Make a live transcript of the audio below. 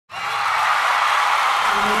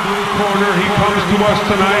Blue corner, he comes to us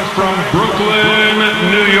tonight from Brooklyn,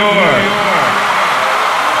 New York.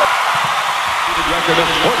 Record of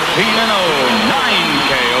 14-0, 9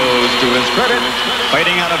 KOs to his credit.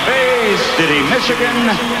 Fighting out of Bay City, Michigan,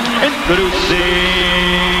 introducing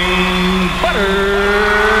Butterbean.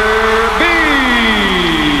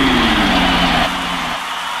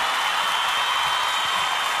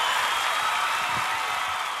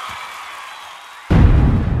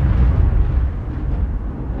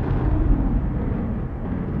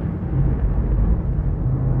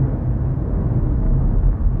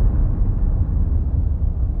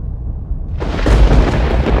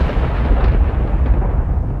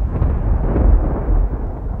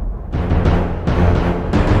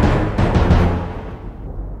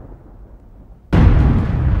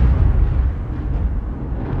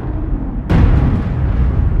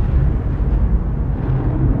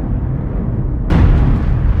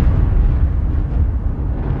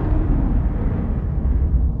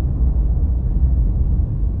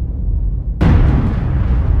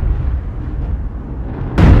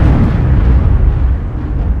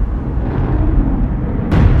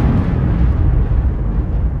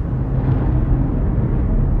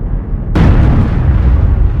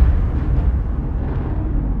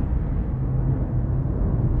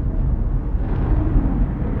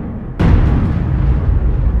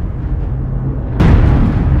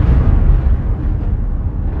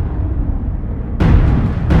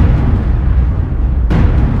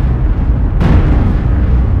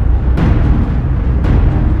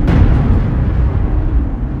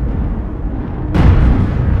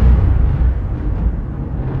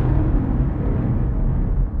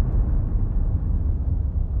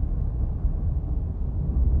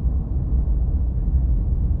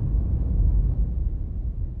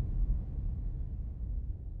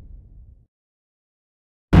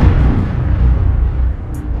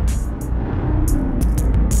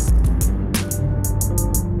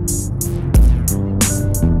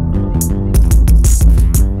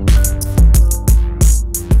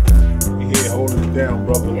 Down,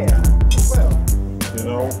 brother. Yeah. You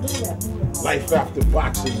know, life after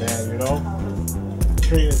boxing, man. You know,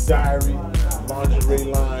 trainer's diary, lingerie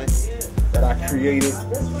line that I created.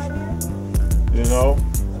 You know,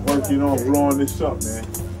 working on blowing this up, man.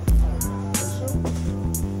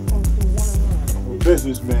 I'm a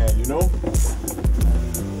businessman, you know.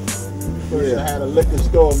 First I had a liquor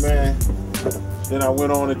store, man. Then I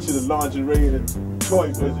went on into the lingerie and toy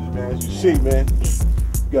business, man. As you see, man.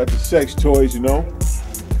 Got the sex toys, you know.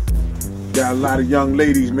 Got a lot of young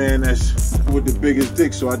ladies, man, that's with the biggest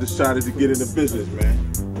dick, so I decided to get into business, man.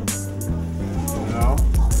 You know?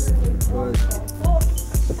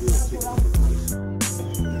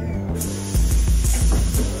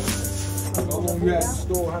 How long you at the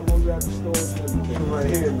store? How long you at the store? Right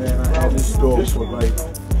here, man. I had this store for like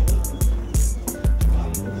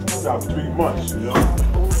about 3 months, you know.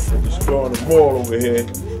 At the store in the mall over here.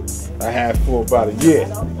 I had for about a year,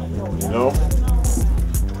 you know.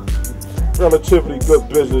 Relatively good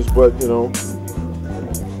business, but you know,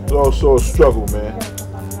 it's also a struggle, man.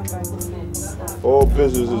 All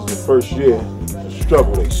business is the first year, a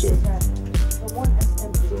struggle, they say.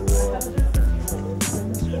 So,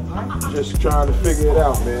 just trying to figure it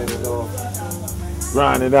out, man, you know,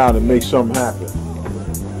 grind it out and make something happen.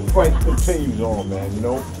 The fight continues on, man, you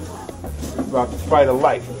know. It's about the fight of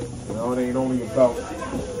life, you know. It ain't only about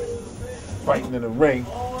fighting in the ring,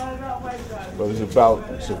 but it's about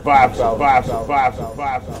survive.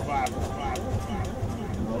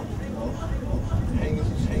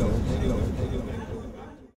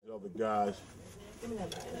 Other guys,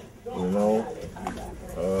 you know,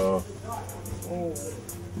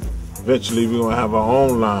 eventually we're gonna have our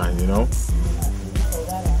own line, you know.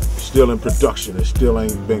 Still in production, it still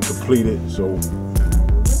ain't been completed, so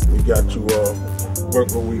we got to work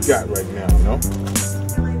what we got right now, you know.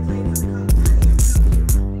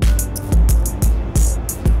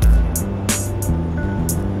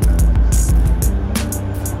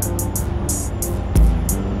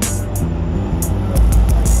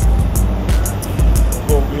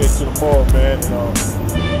 To the mall, man,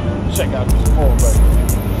 and check out this mall right here.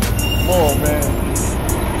 Mall, man,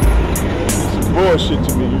 it's some bullshit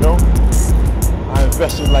to me, you know. I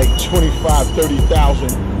invested like 25,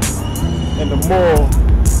 30,000 in the mall,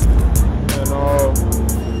 and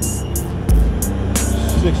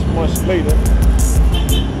 6 months later,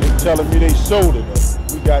 they're telling me they sold it.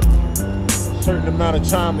 We got a certain amount of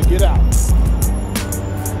time to get out.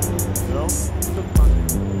 You know, took my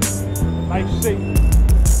life savings.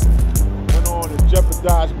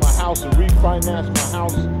 Jeopardized my house and refinanced my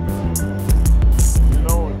house, you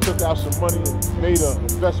know, and took out out some money and made an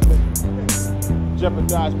investment,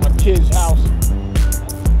 jeopardized my kid's house,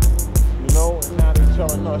 you know, and now they're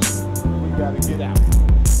telling us we gotta get out.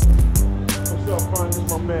 What's up, Punch? This is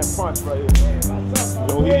my man Punch right here. You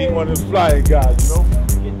know, he one of the flyer guys, you know?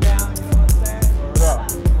 Get down, you know what I'm saying? Word up.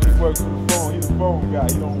 When he works with the phone, he's the phone guy.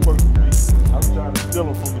 He don't work with me. I was trying to steal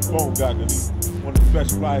him from the phone guy because he's one of the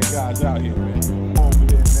best flyer guys out here, man. Come over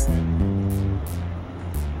here, man.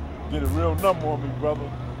 Did a real number on me, brother.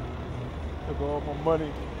 Took all my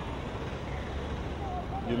money.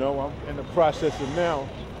 You know, I'm in the process of now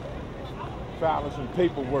filing some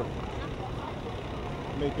paperwork.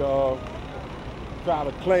 File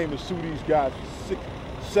a claim to sue these guys for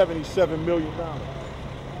 $77 million.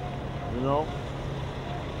 You know?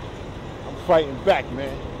 I'm fighting back,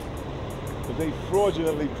 man. Because they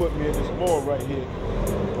fraudulently put me in this mall right here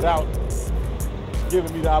without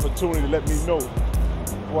giving me the opportunity to let me know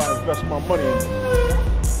before I invest my money in it.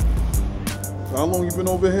 How long you been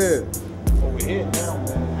over here? Over here now,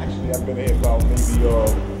 man. Actually, I've been here about maybe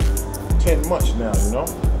 10 months now, you know?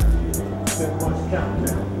 10 months count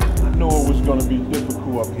now. I knew it was going to be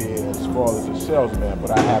difficult up here as far as a salesman,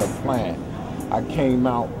 but I had a plan. I came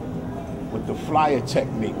out with the flyer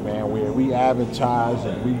technique, man, where we advertise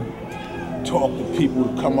and we talk to people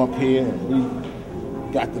to come up here, and we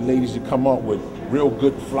got the ladies to come up with real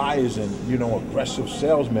good flyers and, you know, aggressive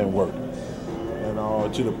salesman work.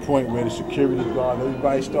 And to the point where the security guard,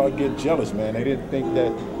 everybody started getting jealous, man. They didn't think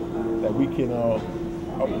that we can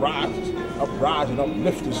uprise and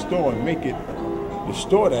uplift the store and make it the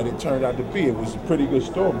store that it turned out to be. It was a pretty good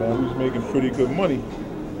store, man. We was making pretty good money.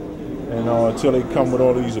 And until they come with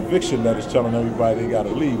all these eviction letters telling everybody they got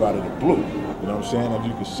to leave out of the blue. You know what I'm saying? As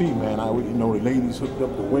you can see, man, you know, the ladies hooked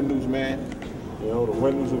up the windows, man. You know, the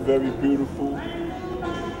windows are very beautiful. You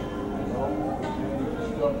know,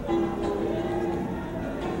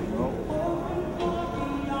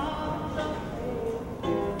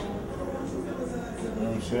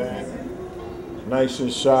 nice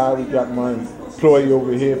inside. We got my employee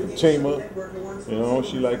over here, Fatima. You know,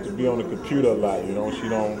 she like to be on the computer a lot. You know, she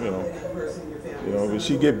don't, you know, but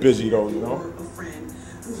she get busy though. You know,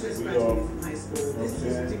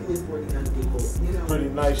 pretty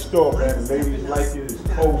nice store, man. The ladies like it. It's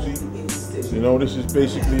cozy. You know, this is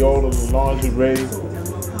basically all of the lingerie.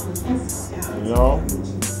 You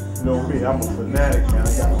know me. I'm a fanatic, man. I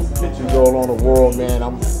got my pictures all on the wall, man.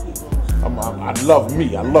 I love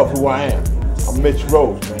me. I love who I am. I'm Mitch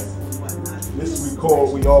Rose, man. This we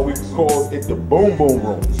call it the boom boom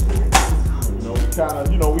room.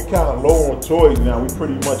 We kind of low on toys now. We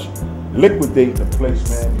pretty much liquidating the place,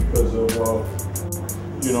 man, because of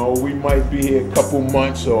you know, we might be here a couple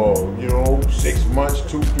months or 6 months,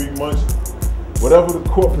 2-3 months, whatever the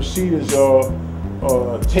court procedures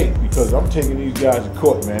take, because I'm taking these guys to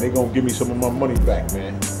court, man. They're gonna give me some of my money back,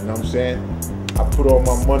 man. You know what I'm saying? I put all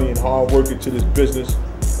my money and hard work into this business,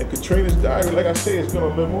 and Katrina's diary, like I say, it's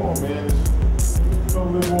gonna live on, man. It's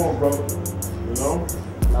gonna live on, brother. You know,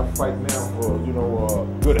 I fight now for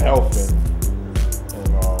good health and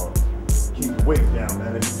keep the weight down,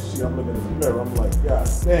 man. As you can see, I'm looking in the mirror. I'm like, God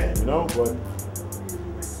damn, you know. But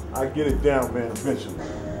I get it down, man. Eventually,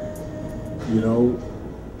 you know,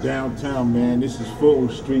 downtown, man. This is Fulton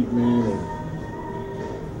Street, man,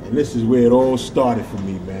 and this is where it all started for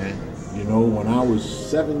me, man. You know, when I was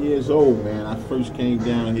 7 years old, man, I first came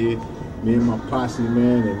down here, me and my posse,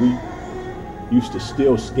 man, and we used to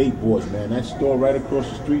steal skateboards, man. That store right across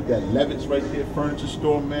the street, that Levitt's right there, furniture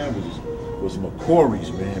store, man, was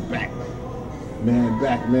McCory's, man, back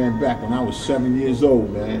when I was 7 years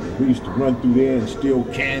old, man. We used to run through there and steal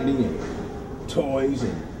candy and toys,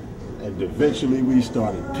 and eventually we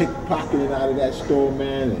started pickpocketing out of that store,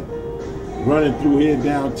 man, and running through here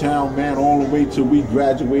downtown, man, all the way till we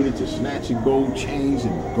graduated to snatching gold chains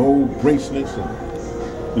and gold bracelets, and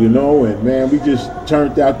and man, we just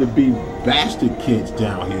turned out to be bastard kids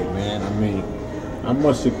down here, man. I mean, I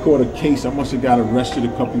must have caught a case. I must have got arrested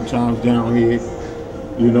a couple times down here.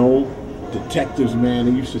 Detectives, man,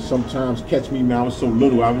 they used to sometimes catch me, man. I was so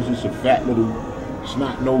little. I was just a fat little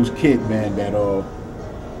snot-nosed kid, man, that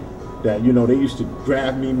they used to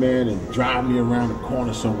grab me, man, and drive me around the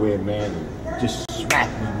corner somewhere, man, and just smack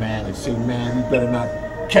me, man, and say, man, we better not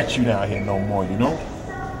catch you down here no more, you know?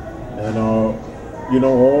 And,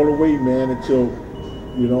 all the way, man, until,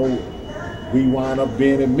 we wound up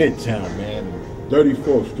being in Midtown, man,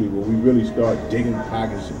 34th Street, where we really started digging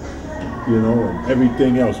pockets, and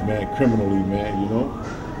everything else, man, criminally, man,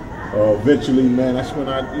 Eventually, man, that's when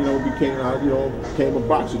I, became a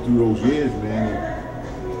boxer through those years, man.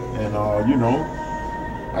 And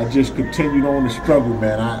I just continued on the struggle,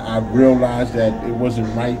 man. I realized that it wasn't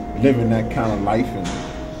right living that kind of life,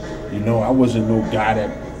 and you know, I wasn't no guy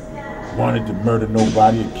that wanted to murder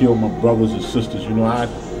nobody or kill my brothers and sisters. You know, I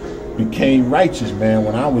became righteous, man,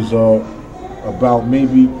 when I was about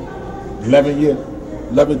maybe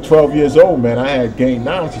 12 years old, man. I had gained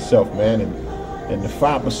knowledge of self, man, and the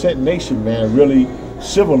 5% nation, man, really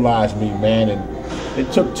civilized me, man, and it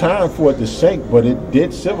took time for it to sink, but it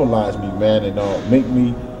did civilize me, man, and make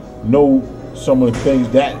me know some of the things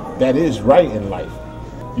that is right in life.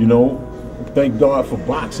 You know, thank God for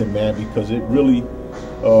boxing, man, because it really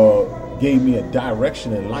gave me a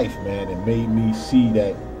direction in life, man, and made me see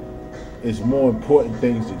that it's more important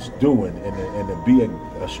things it's doing, and to be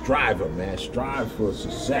a striver, man. Strive for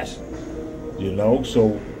success, you know.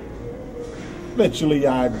 So eventually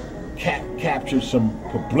I captured some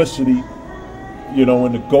publicity, you know,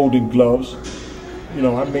 in the Golden Gloves. You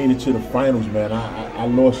know, I made it to the finals, man. I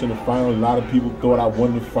lost in the finals. A lot of people thought I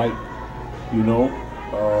won the fight, you know,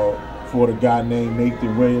 for the guy named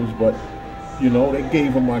Nathan Williams, but you know, they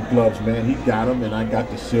gave him my gloves, man. He got them, and I got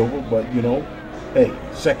the silver, but you know, hey,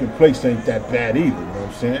 second place ain't that bad either, you know what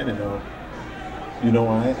I'm saying? And you know,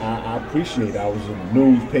 I appreciate it. I was in the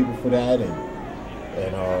newspaper for that, and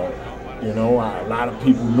you know, a lot of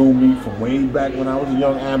people knew me from way back when I was a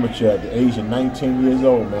young amateur at the age of 19 years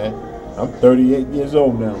old, man. I'm 38 years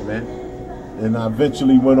old now, man. And I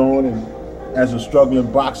eventually went on and, as a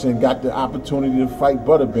struggling boxer, and got the opportunity to fight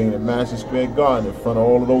Butterbean in Madison Square Garden in front of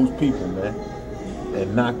all of those people, man,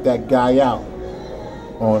 and knock that guy out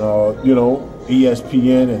on, you know,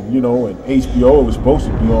 ESPN and, you know, and HBO. It was supposed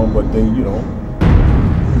to be on, but they, you know,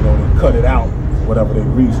 they cut it out for whatever they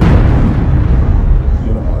reason.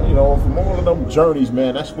 You know, from all of them journeys,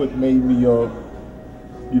 man, that's what made me,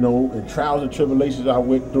 you know, and trials and tribulations I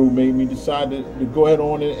went through made me decide to go ahead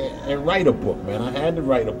on and write a book, man. I had to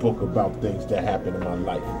write a book about things that happened in my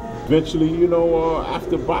life. Eventually, you know,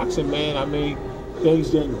 after boxing, man, I mean, things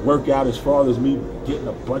didn't work out as far as me getting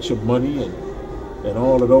a bunch of money and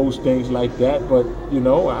all of those things like that. But, you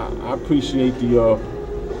know, I appreciate the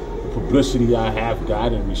publicity I have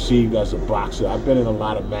got and received as a boxer. I've been in a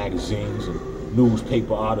lot of magazines and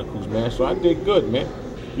newspaper articles, man, so I did good, man.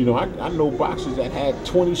 You know, I know boxers that had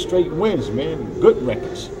 20 straight wins, man, good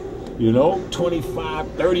records. You know, 25,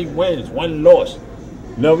 30 wins, 1 loss.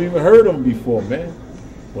 Never even heard of them before, man.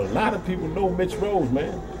 But a lot of people know Mitch Rose,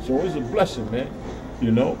 man, so it's a blessing, man,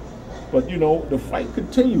 you know. But, you know, the fight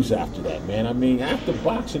continues after that, man. I mean, after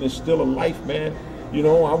boxing is still a life, man. You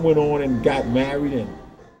know, I went on and got married,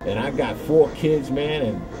 and I got 4 kids, man,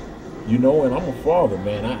 and, you know, and I'm a father,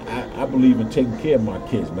 man. I believe in taking care of my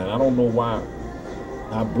kids, man. I don't know why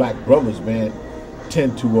our black brothers, man,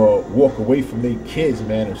 tend to walk away from their kids,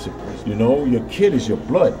 man. And, you know, your kid is your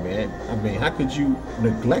blood, man. I mean, how could you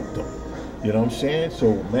neglect them? You know what I'm saying?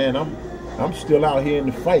 So, man, I'm still out here in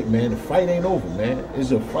the fight, man. The fight ain't over, man. It's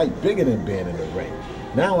a fight bigger than being in the ring.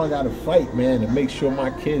 Now I got to fight, man, to make sure my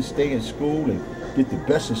kids stay in school and get the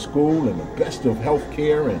best of school and the best of health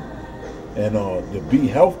care and to be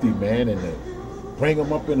healthy, man, and to bring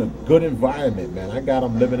them up in a good environment, man. I got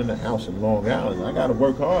them living in a house in Long Island. I got to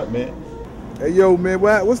work hard, man. Hey, yo, man,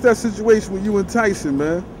 what's that situation with you and Tyson,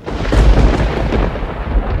 man?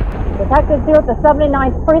 Detectives here at the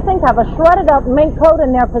 79th Precinct have a shredded-up mink coat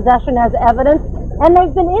in their possession as evidence, and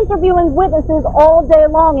they've been interviewing witnesses all day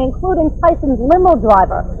long, including Tyson's limo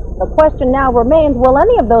driver. The question now remains, will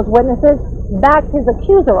any of those witnesses back his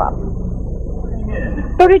accuser up?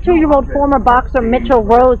 32-year-old former boxer Mitchell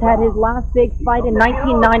Rose had his last big fight in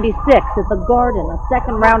 1996 at the Garden, a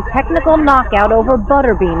second-round technical knockout over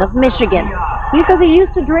Butterbean of Michigan. He says he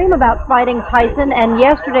used to dream about fighting Tyson, and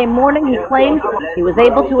yesterday morning he claimed he was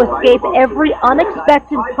able to escape every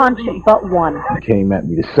unexpected punch but one. He came at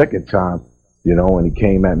me the second time, you know, and he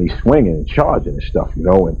came at me swinging and charging and stuff, you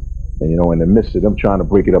know, and you know, in the midst of them trying to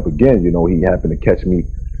break it up again, you know, he happened to catch me,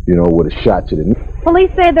 you know, with a shot to the knee.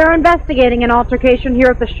 Police say they're investigating an altercation here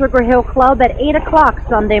at the Sugar Hill Club at 8 o'clock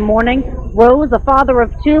Sunday morning. Rose, a father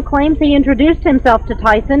of 2, claims he introduced himself to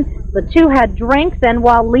Tyson. The 2 had drinks, and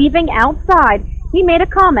while leaving outside, he made a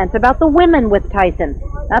comment about the women with Tyson.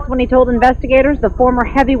 That's when he told investigators the former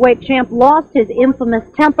heavyweight champ lost his infamous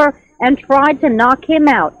temper and tried to knock him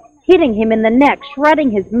out, hitting him in the neck, shredding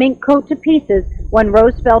his mink coat to pieces when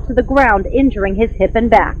Rose fell to the ground, injuring his hip and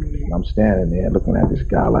back. I'm standing there looking at this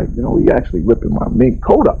guy like, you know, he actually ripping my mink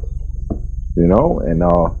coat up, you know, and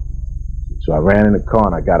so I ran in the car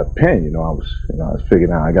and I got a pen, you know, I was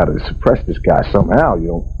figuring out I got to suppress this guy somehow, you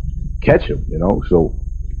know, catch him, you know, so,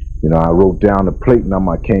 you know, I wrote down the plate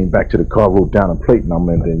number, I came back to the car, wrote down the plate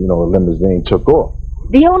number, and then, you know, the limousine took off.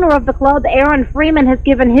 The owner of the club, Aaron Freeman, has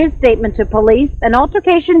given his statement to police. An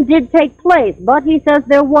altercation did take place, but he says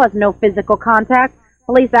there was no physical contact.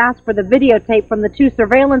 Police asked for the videotape from the 2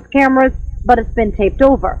 surveillance cameras, but it's been taped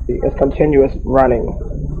over. It's continuous running.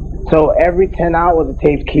 So every 10 hours the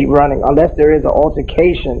tapes keep running unless there is an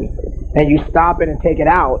altercation and you stop it and take it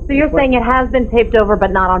out. So you're saying it has been taped over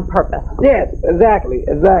but not on purpose? Yes, exactly.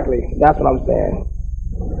 That's what I'm saying.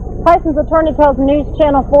 Tyson's attorney tells News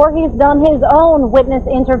Channel 4 he's done his own witness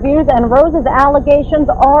interviews and Rose's allegations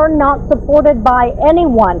are not supported by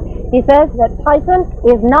anyone. He says that Tyson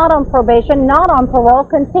is not on probation, not on parole,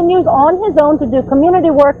 continues on his own to do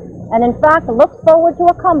community work, and in fact looks forward to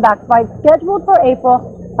a comeback fight scheduled for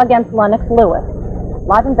April against Lennox Lewis.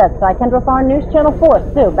 Live in Bed-Stuy, Kendra Farr, News Channel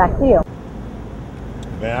 4. Sue, back to you.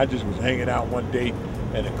 Man, I just was hanging out one day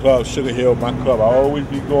in the club, Sugar Hill, my club I always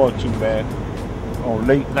be going to, man. On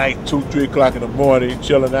late night, 2, 3 o'clock in the morning,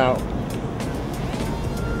 chilling out.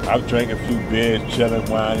 I'm drinking a few beers, chilling,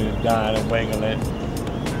 whining, and dining, and wangling.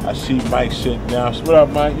 I see Mike sitting down. I said, what up,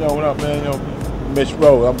 Mike? Yo, what up, man? Yo, Miss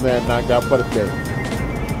Rose, I'm there, knocked out Butterbean.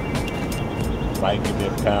 Mike give me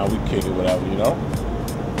a pound, we kick it, whatever, you know?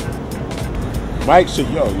 Mike said,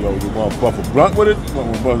 yo, you want to puff a blunt with it? You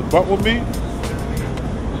want to puff a blunt with me?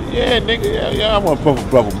 Yeah, nigga, yeah, I want to puff a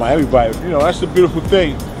blunt with Mike. Everybody, you know, that's the beautiful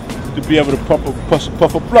thing. To be able to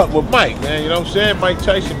puff a blunt with Mike, man, you know what I'm saying? Mike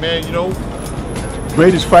Tyson, man, you know,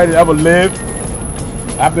 greatest fighter ever lived.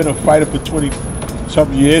 I've been a fighter for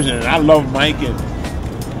 20-something years, and I love Mike, and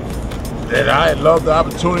I love the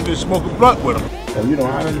opportunity to smoke a blunt with him. And, you know,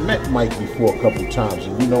 I done met Mike before a couple times,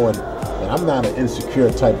 and, you know, and I'm not an insecure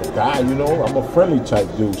type of guy, you know, I'm a friendly type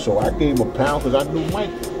dude, so I gave him a pound because I knew Mike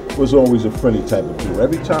was always a friendly type of dude.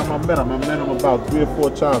 Every time I met him about 3 or 4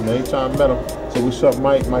 times. Every time I met him, say what's up,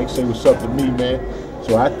 Mike. Mike say what's up to me, man.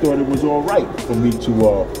 So I thought it was all right for me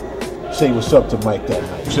to say what's up to Mike that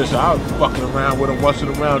night. Since I was fucking around with him once in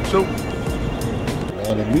a round too,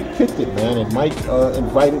 man, and we kicked it, man. And Mike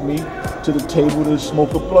invited me to the table to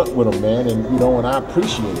smoke a blunt with him, man. And you know, and I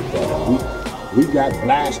appreciated that. We got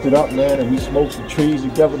blasted up, man, and we smoked some trees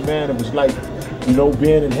together, man. It was like, you know,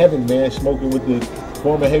 being in heaven, man, smoking with the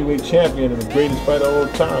former heavyweight champion and the greatest fighter of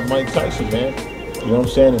all time, Mike Tyson, man. You know what I'm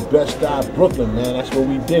saying? In Bed-Stuy, Brooklyn, man. That's where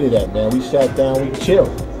we did it at, man. We sat down, we chilled.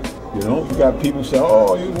 You know, you got people say,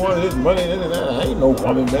 oh, you want his money? I ain't no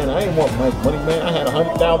woman, man. I ain't want Mike money, man. I had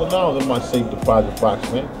 $100,000 in my safe deposit box,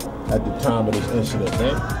 man, at the time of this incident,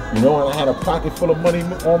 man. You know, and I had a pocket full of money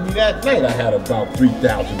on me that night. I had about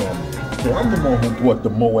 $3,000 on me. So I'm the one who bought the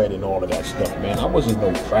Moet and all of that stuff, man. I wasn't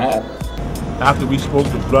no crab. After we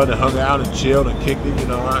smoked the blunt and hung out and chilled and kicked it, you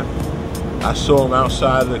know, I saw him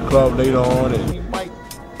outside of the club later on, and he might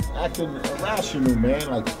acting irrational, man,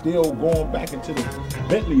 like still going back into the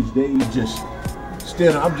Bentley's days, just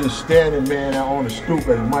standing. I'm just standing, man, out on the stoop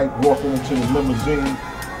as Mike walking into the limousine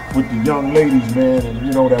with the young ladies, man, and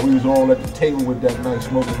you know that we was all at the table with that night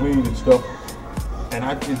smoking weed and stuff. And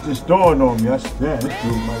it just dawned on me. I said, damn, this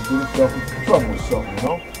dude might get himself in trouble with something, you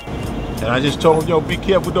know? And I just told him, yo, be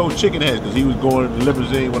careful with those chicken heads, because he was going in the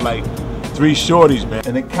limousine with like 3 shorties, man.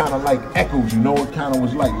 And it kind of like echoes, you know? It kind of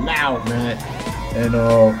was like loud, man. And,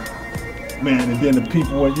 man, and then the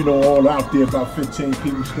people were, you know, all out there, about 15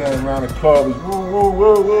 people standing around the club, was woo, woo,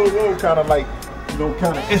 woo, woo, woo, kind of like, you know,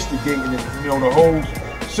 kind of instigating it, you know, the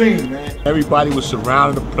whole scene, man. Everybody was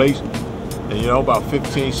surrounding the place. And, you know, about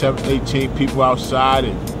 15, 17, 18 people outside,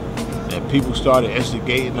 and people started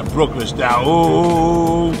instigating the Brooklyn style.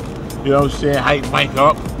 Ooh, you know what I'm saying? Hype Mike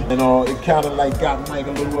up. And it kind of like got Mike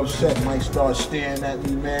a little upset. Mike started staring at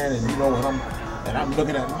me, man, and you know, and I'm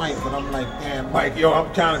looking at Mike, but I'm like, damn, Mike, yo,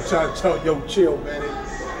 I'm kind of trying to tell, yo, chill, man.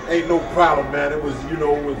 It ain't no problem, man. It was, you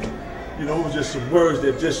know, it was just some words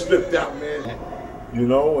that just slipped out, man. You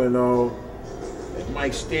know, and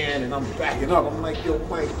Mike stand and I'm backing up. I'm like, yo,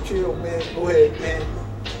 Mike, chill, man. Go ahead, man.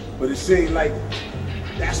 But it seemed like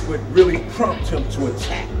that's what really prompted him to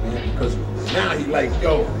attack, man. Because now he like,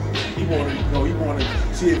 yo, he wanted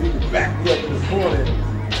to see if he could back me up in the corner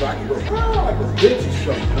so I can go, oh, like a bitch or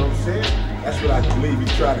something, you know what I'm saying? That's what I believe he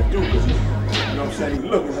tried to do, because he, you know what I'm saying, he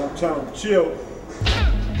looking, I'm telling him, chill.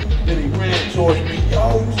 Then he ran towards me,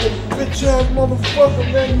 yo, you a bitch ass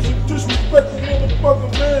motherfucker, man. You a disrespectful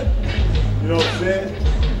motherfucker, man. You know what I'm saying?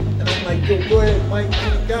 And I'm like, yo, go ahead, Mike.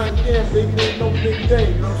 Goddamn, baby, there ain't no big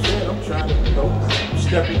day. You know what I'm saying? I'm trying to, you know,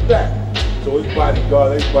 stepping back. So his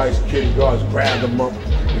bodyguard, everybody's security guards grabbed him up,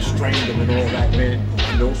 restrained him and all that, man.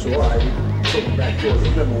 You know, so all right, we took him back towards the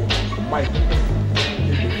limo. Mike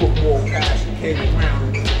did the football pass and came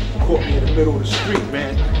around and caught me in the middle of the street,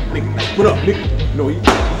 man. Nigga, like, what up, nigga? You know, he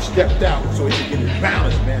stepped out so he could get his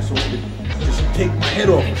balance, man, so he could just take my head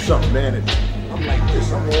off or something, man. And I'm I'm like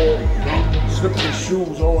this. I'm all slipping his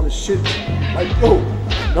shoes on and shit. Like, yo, you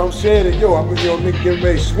know what I'm saying? And yo, I'm nigga getting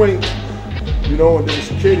ready to swing. You know, and then the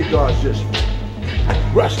security guards just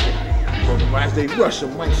rushed him. But as they rushed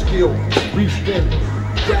him, Mike still reached in,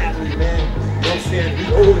 grabbed me, man. You know what I'm saying? He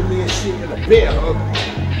holding me and shit in a bear hug.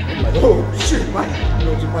 I'm like, oh shit, Mike. You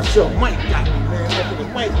know, to myself, Mike got me, man.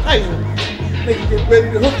 Motherfucker Mike Tyson. Nigga get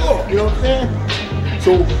ready to hook up, you know what I'm saying?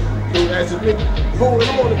 So as the nigga holding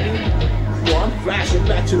on to me, you know, I'm flashing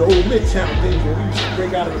back to the old Midtown days when we used to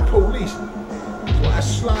break out of the police. So I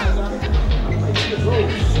slide out of it. I'm like, this oh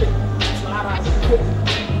shit. Slide out of the coat.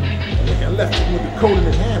 I left him with the coat in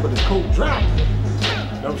his hand, but the coat dropped. You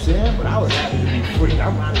know what I'm saying? But I was happy to be free.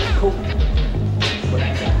 I'm out of the coat. But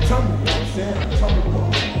as I tumbled, you know what I'm saying? I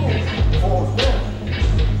tumbled, falls down.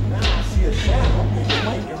 Now I see a shadow. I'm thinking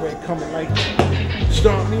Mike get ready coming like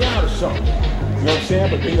stomp me out or something. You know what I'm saying?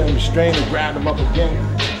 But they let him restrain and grab him up again.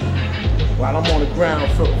 While I'm on the ground,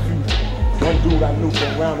 felt one dude I knew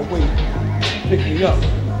from around the way picked me up. You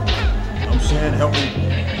know what I'm saying? Helped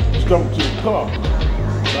me stumble to the car.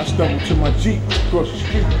 I stumbled to my Jeep across the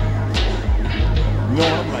street. You know,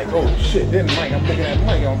 I'm like, oh shit. Then Mike, I'm looking at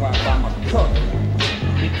Mike on by my truck.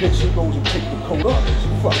 He goes and picks the coat up. I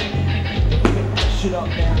said, fuck. Pick my shit up,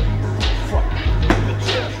 man. Fuck. Bitch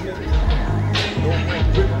ass nigga. You know, man,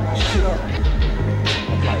 ripping my shit up.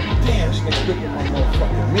 I'm like, damn, this nigga ripping my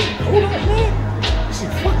motherfucking meat. Hold up, man. Is he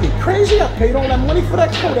fucking crazy? I paid all that money for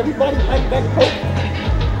that coat. Everybody liked that coat. You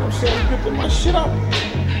know what I'm saying? He ripping my shit up.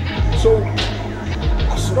 So,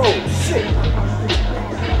 I said, oh shit.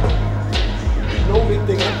 You know, they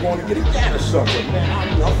think I'm going to get a gat or something. But man,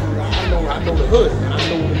 I know the hood, man. I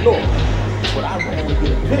know the law. But I ran to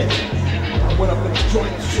get a pen. I went up in the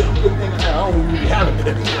joint and shit. Good thing I don't really have a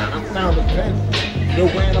pen. I found a pen. You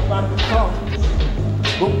know, ran up out of the car.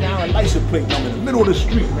 Broke down a license plate number in the middle of the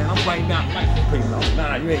street, man. I'm writing down license plate number.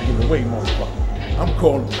 Nah, you ain't getting away, motherfucker. I'm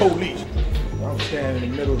calling the police. I'm standing in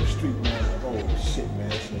the middle of the street, man. Like, oh shit, man.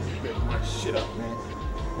 This nigga ripped my shit up, man.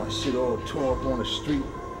 My shit all tore up on the street.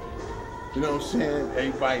 You know what I'm saying?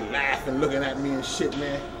 Everybody laughing, looking at me and shit,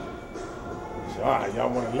 man. I said, all right, y'all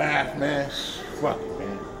want to laugh, man? Fuck it,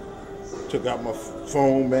 man. Took out my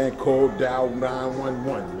phone, man, called, dialed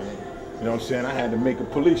 911, man. You know what I'm saying? I had to make a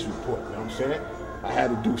police report, you know what I'm saying? I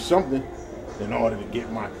had to do something in order to get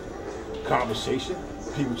my conversation.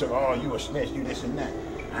 People say, oh, you a snitch, you this and that.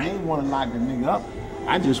 I ain't want to lock the nigga up.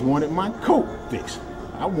 I just wanted my coat fixed.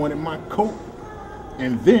 I wanted my coat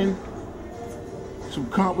and then some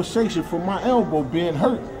compensation for my elbow being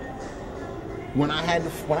hurt when I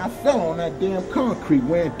fell on that damn concrete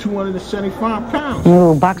weighing 275 pounds.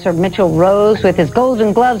 Ooh, boxer Mitchell Rose with his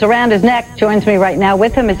golden gloves around his neck joins me right now.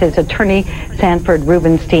 With him is his attorney, Sanford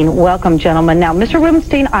Rubenstein. Welcome, gentlemen. Now, Mr.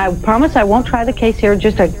 Rubenstein, I promise I won't try the case here.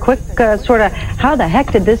 Just a quick sort of, how the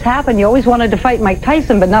heck did this happen? You always wanted to fight Mike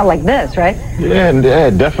Tyson, but not like this, right? Yeah,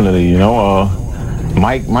 definitely. You know,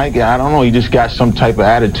 Mike, I don't know, he just got some type of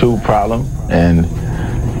attitude problem. And,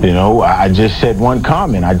 you know, I just said one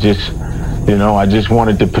comment. I just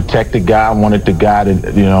wanted to protect the guy. I wanted the guy to,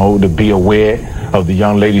 you know, to be aware of the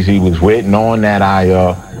young ladies he was with, knowing that I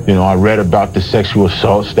read about the sexual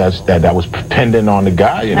assaults that was pending on the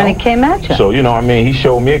guy, you know. And it came at you. So, you know, I mean, he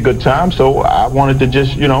showed me a good time, so I wanted to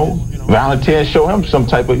just, you know, volunteer and show him some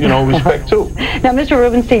type of, you know, respect too. Now, Mr.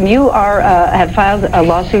 Rubenstein, you have filed a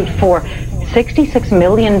lawsuit for $66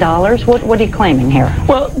 million. What are you claiming here?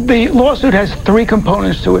 Well, the lawsuit has three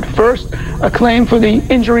components to it. First, a claim for the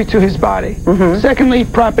injury to his body. Secondly,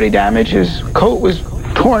 property damage. His coat was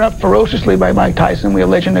torn up ferociously by Mike Tyson, we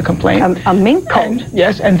allege in the complaint. A mink coat?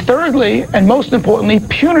 Yes, and thirdly, and most importantly,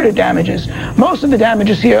 punitive damages. Most of the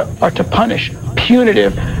damages here are to punish,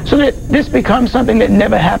 punitive, so that this becomes something that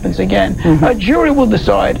never happens again. A jury will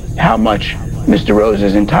decide how much Mr. Rose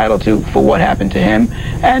is entitled to for what happened to him,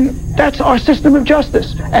 and that's our system of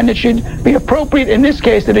justice. And it should be appropriate in this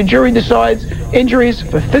case that a jury decides injuries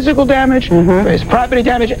for physical damage, for his property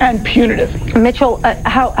damage, and punitive. Mitchell,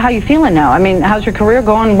 how you feeling now? I mean, how's your career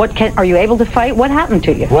going? Are you able to fight? What happened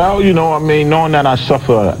to you? Well, you know, I mean, knowing that I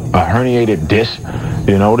suffer a herniated disc,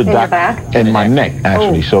 you know, the doctor in my neck,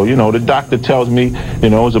 actually. So, you know, the doctor tells me, you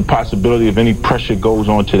know, there's a possibility if any pressure goes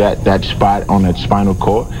onto that spot on that spinal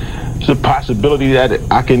cord, it's a possibility that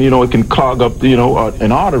I can, you know, it can clog up, you know,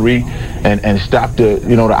 an artery and stop the,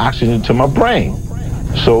 you know, the oxygen to my brain.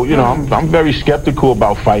 So, you know, I'm very skeptical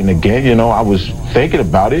about fighting again. You know, I was thinking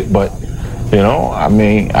about it, but, you know, I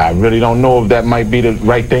mean, I really don't know if that might be the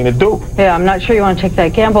right thing to do. Yeah, I'm not sure you want to take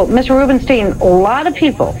that gamble. Mr. Rubenstein, a lot of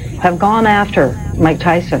people have gone after Mike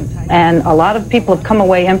Tyson, and a lot of people have come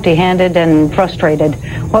away empty-handed and frustrated.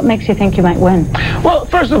 What makes you think you might win? Well,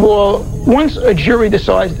 first First of all, once a jury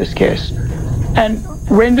decides this case and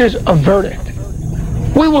renders a verdict,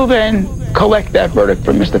 we will then collect that verdict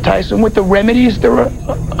from Mr. Tyson with the remedies that are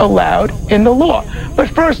allowed in the law.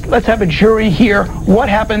 But first, let's have a jury hear what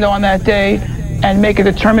happened on that day and make a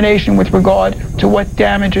determination with regard to what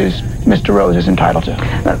damages Mr. Rose is entitled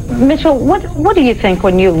to. Mitchell, what do you think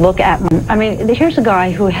when you look at, I mean, here's a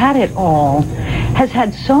guy who had it all, has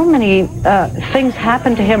had so many things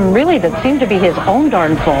happen to him really that seem to be his own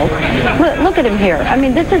darn fault. Look at him here. I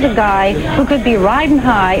mean, this is a guy who could be riding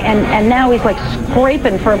high and now he's like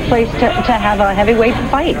scraping for a place to have a heavyweight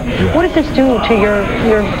fight. What does this do to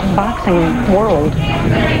your boxing world?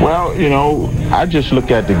 Well, you know, I just look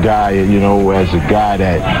at the guy, you know, as a guy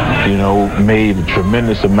that, you know, made a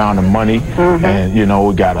tremendous amount of money, and, you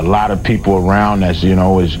know, got a lot of people around that's, you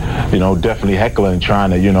know, is, you know, definitely heckling, trying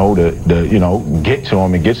to, you know, you know, get to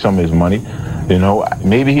him and get some of his money. You know,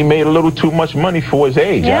 maybe he made a little too much money for his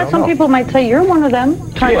age. Yeah, some people might say you're one of them.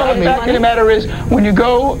 Yeah, the fact of the matter is, when you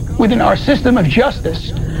go within our system of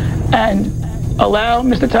justice and allow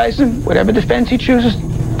Mr. Tyson, whatever defense he chooses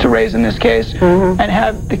to raise in this case, and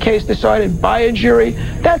have the case decided by a jury,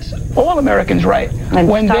 that's all Americans' right. And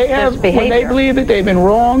when they believe that they've been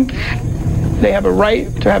wrong, they have a right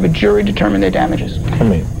to have a jury determine their damages. I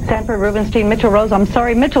mean, Sanford Rubenstein, Mitchell Rose. I'm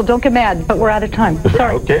sorry, Mitchell, don't get mad, but we're out of time.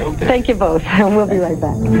 Sorry. Okay. Thank you both. We'll be right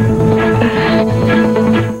back.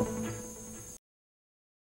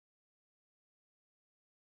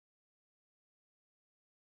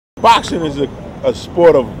 Boxing is a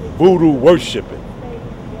sport of voodoo worshiping.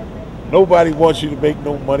 Nobody wants you to make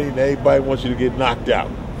no money, and everybody wants you to get knocked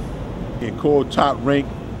out. Get called top rank,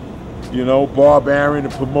 you know, Bob Aaron, the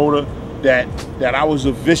promoter, that I was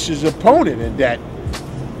a vicious opponent, and that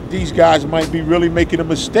these guys might be really making a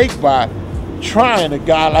mistake by trying a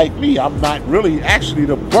guy like me. I'm not really actually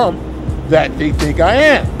the bum that they think I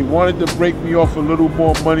am. They wanted to break me off a little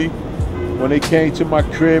more money when they came to my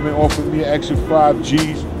crib and offered me an extra 5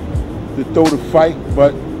 G's to throw the fight,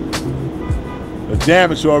 but the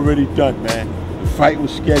damage already done, man. The fight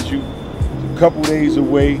was scheduled a couple days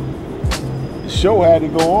away. The show had to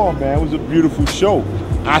go on, man. It was a beautiful show.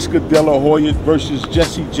 Oscar De La Hoya versus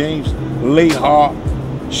Jesse James Lehar,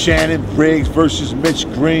 Shannon Briggs versus Mitch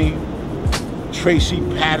Green, Tracy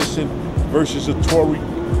Patterson versus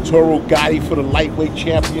Toro Gotti for the lightweight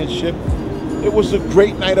championship. It was a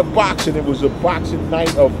great night of boxing. It was a boxing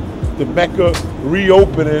night of the Mecca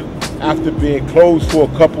reopening after being closed for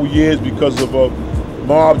a couple years because of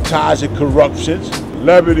mob ties and corruptions.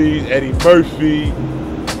 Celebrities, Eddie Murphy,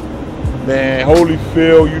 man,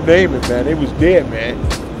 Holyfield, you name it, man. They was there, man.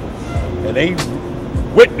 And they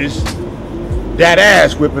witnessed that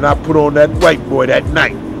ass whipping I put on that white boy that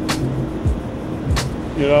night.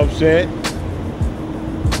 You know what I'm saying?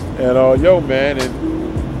 And yo, man,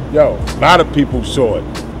 and yo, a lot of people saw it.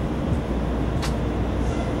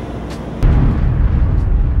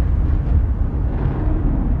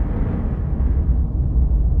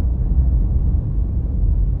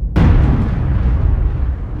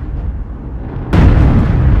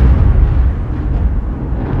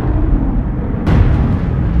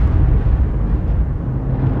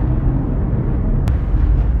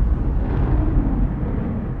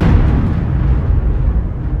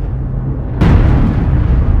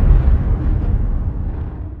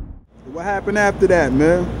 What happened after that,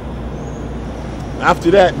 man?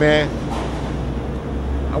 After that, man,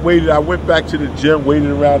 I went back to the gym, waited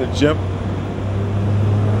around the gym,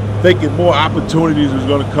 thinking more opportunities was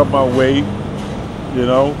gonna come my way, you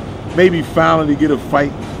know. Maybe finally get a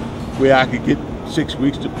fight where I could get 6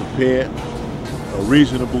 weeks to prepare, a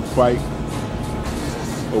reasonable fight,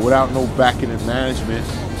 but without no backing and management,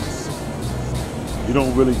 you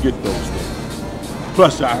don't really get those things.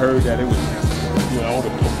 Plus, I heard that it was, you know, the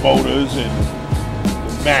promoters and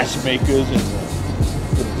the matchmakers and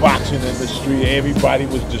the boxing industry, everybody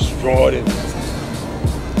was destroyed and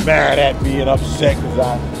mad at me and upset because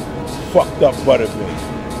I fucked up Butterbean.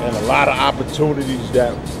 And a lot of opportunities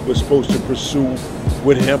that we're supposed to pursue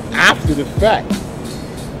with him after the fact,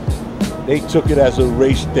 they took it as a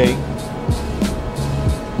race thing,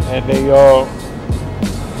 and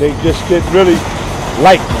they just didn't really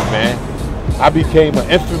like me, man. I became an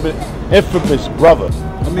infamous brother.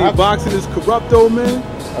 I mean, boxing is corrupt though, man.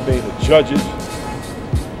 I mean, the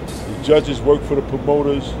judges work for the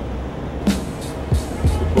promoters.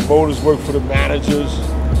 The promoters work for the managers.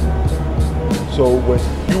 So when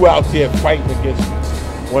you out there fighting against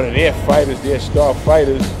one of their fighters, their star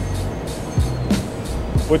fighters,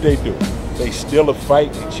 what they do? They steal a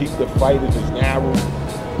fight, they cheat the fight if it's narrow.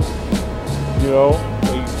 You know,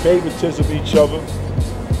 they favoritism each other.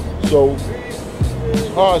 So it's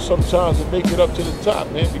hard sometimes to make it up to the top,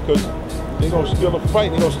 man, because they're gonna steal a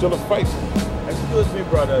fight. They're gonna steal a fight. Excuse me,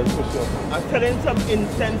 brother. I'm telling some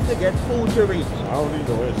incense to get food to reach. I don't need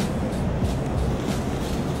no incense.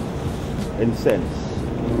 Incense.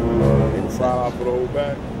 $5 for the whole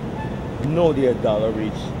bag? No, dear dollar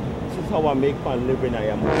reach. This is how I make my living. I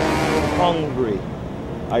am hungry.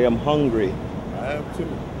 I am hungry. I am too.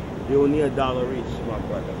 You only $1 reach, my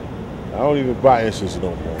brother. I don't even buy incense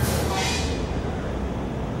no more.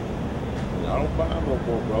 I don't buy them no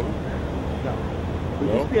more, brother. No. Could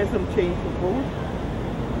you spare some change for food?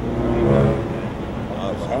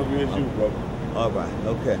 I'm as hungry as you, brother. All right,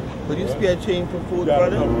 okay. Could you spare change for food, You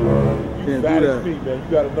brother? You fat as me, man. You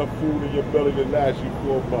got enough food in your belly to last you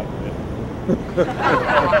for a month, man.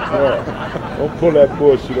 Don't pull that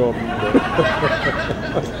bullshit on me, man.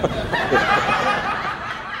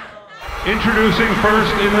 Introducing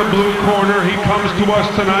first in the blue corner, he comes to us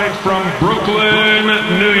tonight from Brooklyn,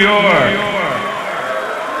 New York.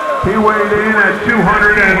 He weighed in at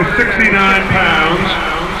 269 pounds.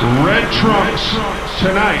 Red trunks.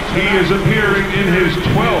 Tonight he is appearing in his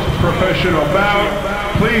 12th professional bout.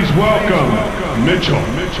 Please welcome Mitchell,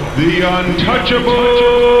 the untouchable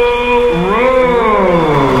Rose.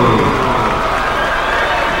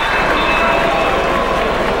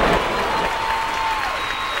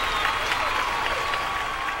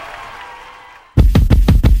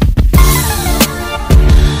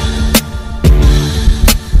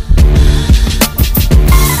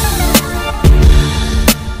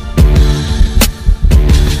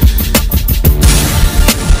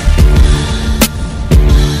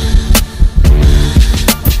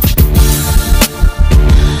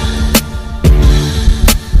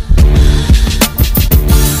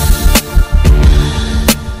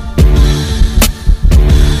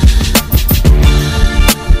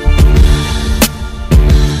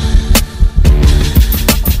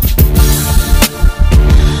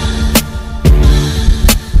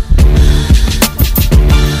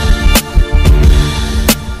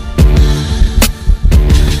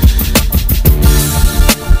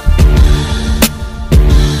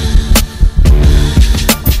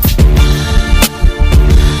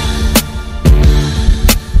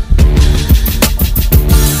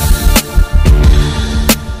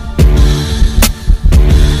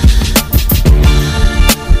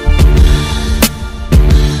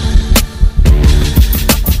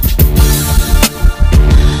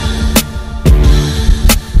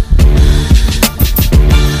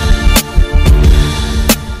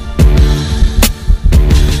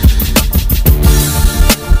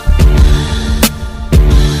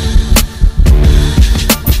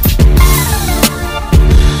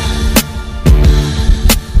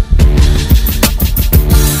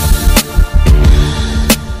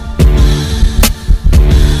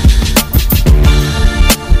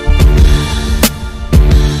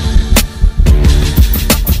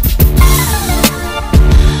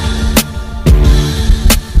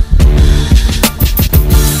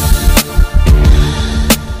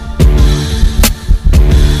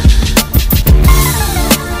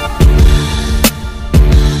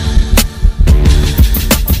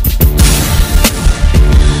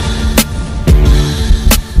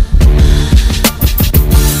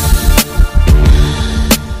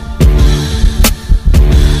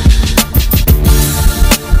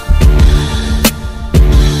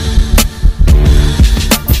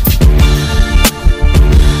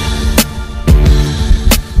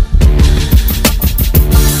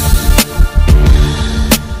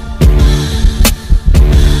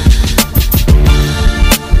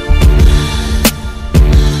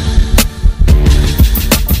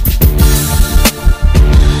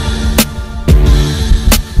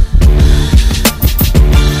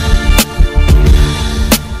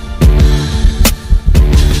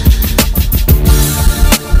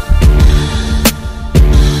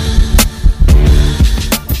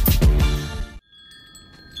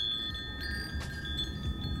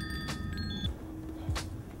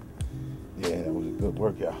 good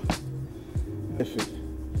workout. This is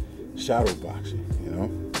shadow boxing, you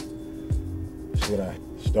know. That's what I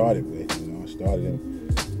started with, you know. I started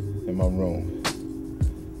in my room,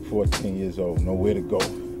 14 years old, nowhere to go.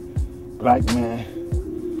 Black man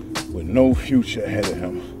with no future ahead of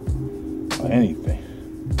him or anything.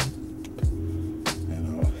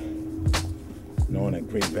 And knowing that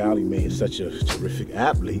Great Valley made such a terrific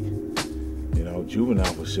athlete, you know,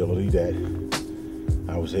 juvenile facility, that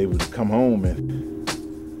I was able to come home and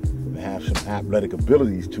have some athletic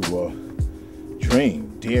abilities to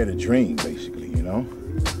dream, dare to dream, basically, you know.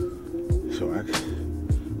 So I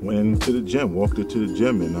went into the gym, walked into the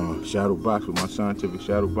gym and shadow boxed with my scientific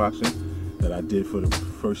shadow boxing that I did for the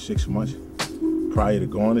first 6 months prior to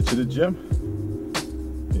going into the gym.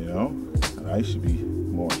 You know, and I used to be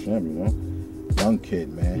more ashamed, you know. Young kid,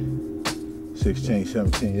 man, 16,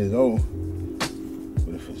 17 years old,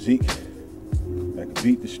 with a physique that could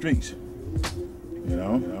beat the streets, you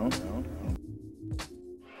know.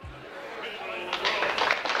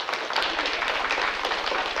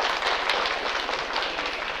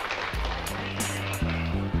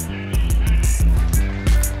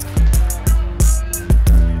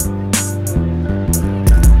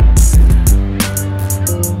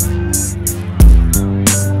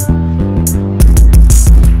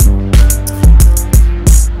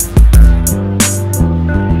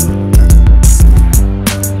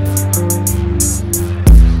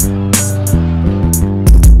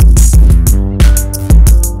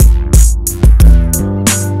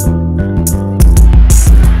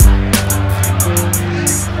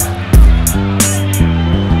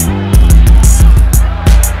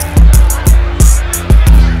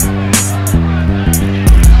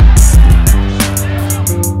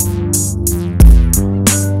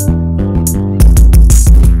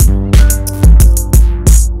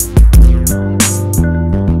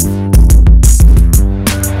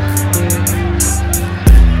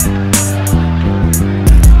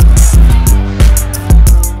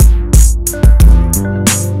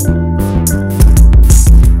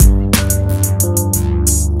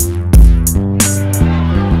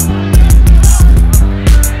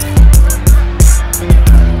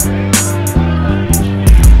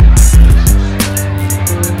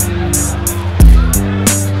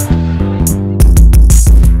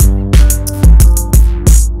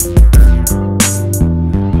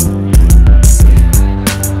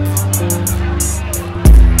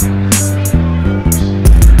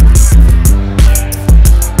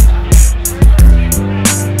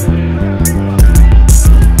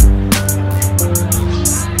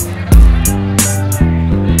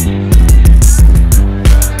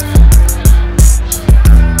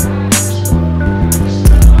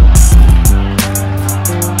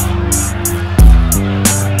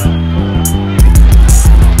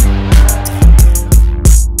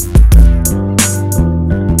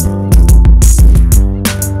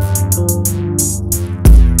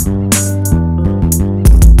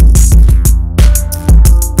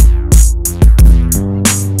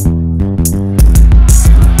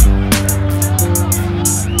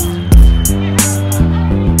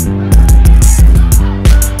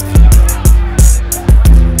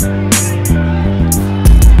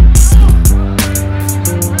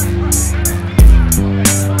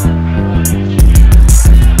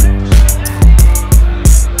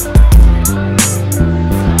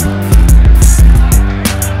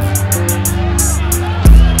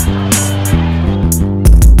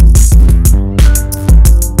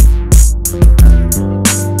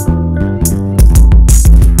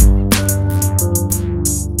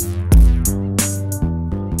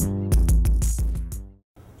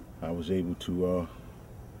 I was able to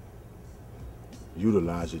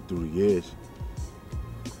utilize it through the years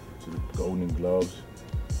to the Golden Gloves.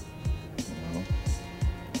 You know,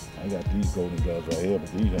 I got these Golden Gloves right here,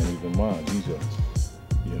 but these ain't even mine. These are,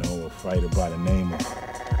 you know, a fighter by the name of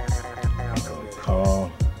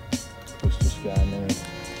Carl. What's this guy name?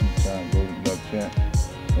 Two-time Golden Glove champ.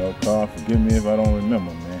 Well, Carl, forgive me if I don't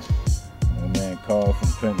remember, man. My man Carl from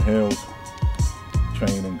Clinton Hills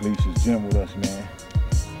trained in Gleason's gym with us, man.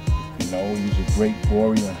 You know, he was a great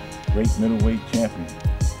warrior, great middleweight champion.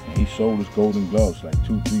 And he sold his Golden Gloves, like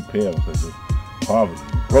 2-3 pair, because of poverty,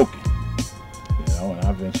 broken. You know, and I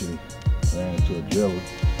eventually ran into a jury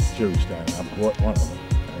stand, and I bought one of them.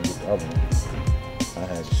 I didn't get the other one. I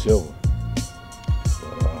had the silver.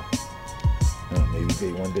 But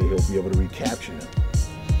maybe one day he'll be able to recapture them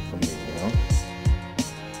from me, you know?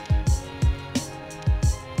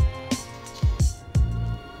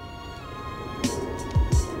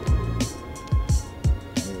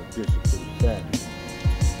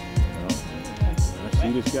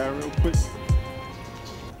 See this guy real quick?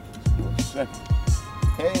 For a second.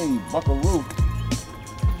 Hey, Buckaroo.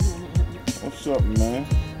 What's up, man?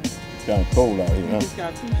 It's kind of cold out here, huh? Just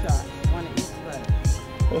got 2 shots, one at each leg.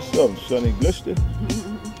 What's up, Sonny Glister?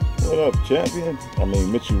 What up, champion? I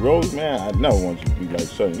mean, Mitchell Rose, man, I never want you to be like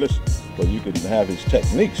Sonny Liston, but you could have his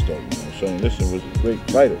techniques, though. You know, Sonny Liston was a great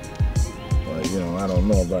fighter. But, you know, I don't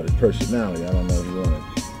know about his personality. I don't know if you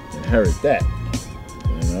want to inherit that,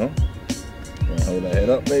 you know? You want to hold that head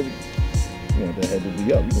up, baby? You want that head to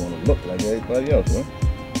be up. You want to look like everybody else, huh?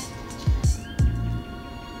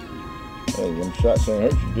 Hey, them shots ain't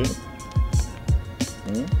hurt you, did it?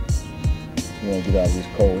 You want to get out of this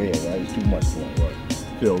cold air, right? It's too much going on.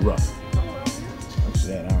 Feel rough.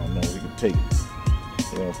 saying? I don't know. He can take it.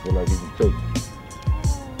 He don't feel like he can take it.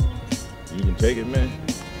 You can take it, man.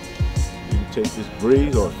 You can take this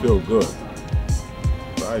breeze or it feel good.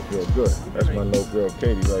 Probably feel good. That's my little girl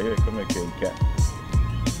Katie right here. Come here, Katie Cat.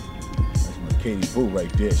 That's my Katie Boo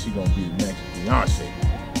right there. She gonna be the next Beyonce.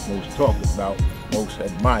 Most talked about, most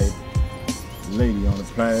admired lady on the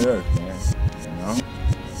planet Earth, man. You know?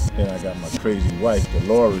 Then I got my crazy wife,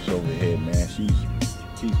 Dolores, over here, man. She's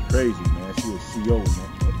crazy, man. She's a CO, man.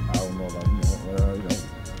 I don't know about you know.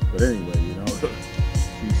 But anyway, you know,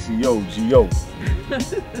 she's CO, GO.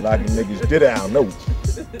 A lot of niggas did it, I don't know.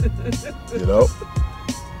 You know?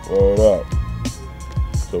 Word up.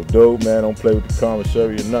 So, dude, man, don't play with the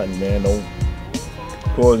commissary or nothing, man. Don't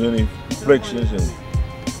cause any frictions and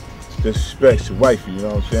disrespect to wifey, you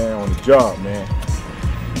know what I'm saying? On the job, man.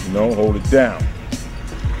 You know, hold it down.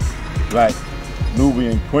 Like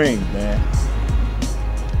Nubian Queen, man.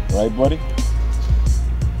 Right, buddy?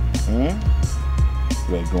 You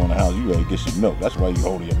better go in the house, you better get some milk. That's why you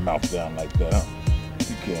holding your mouth down like that, huh?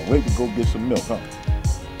 You can't wait to go get some milk, huh?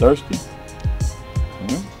 Thirsty?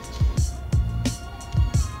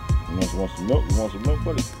 You want some milk? You want some milk,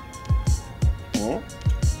 buddy? You want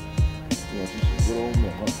some good old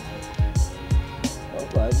milk, huh? All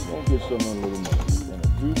right, you're going to get some in a little milk. In a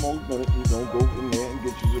few more minutes, you're going to go in there and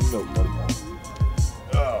get you some milk, buddy.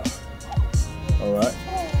 All right.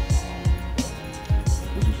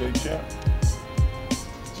 What you say, champ?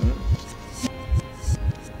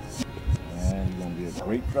 Man, you're going to be a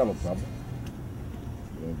great fella, brother.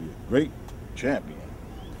 You're going to be a great champion.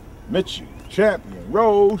 Mitchell, champion,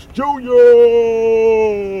 Rose Jr.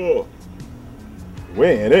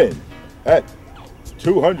 Weighing in at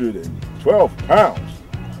 212 pounds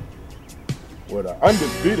with an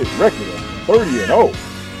undefeated record of 30-0.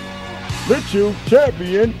 Mitchell,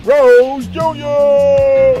 champion, Rose Jr.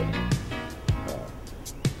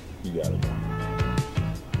 You got it, man.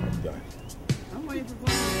 I'm done. I'm waiting for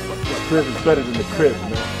My crib is better than the crib,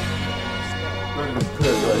 man. Better than the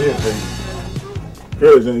crib right here, baby.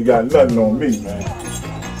 Cribs ain't got nothing on me, man.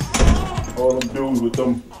 All them dudes with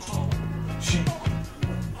them cheap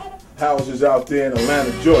houses out there in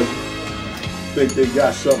Atlanta, Georgia, think they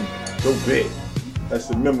got something so big. That's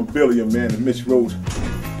the memorabilia, man, the Miss Rose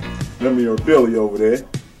memorabilia over there. You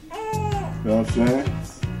know what I'm saying?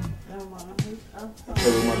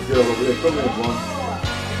 Hey, my girl over there, come here, boy.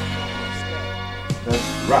 That's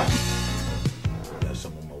right. Got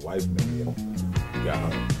some of my wife, man. You know, got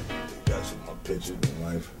her. Got some of my pictures of my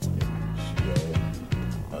wife. She old.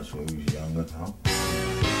 That's when we was younger, huh?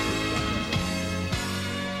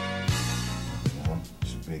 You know,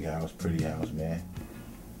 it's a big house, pretty house, man.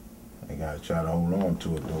 I gotta try to hold on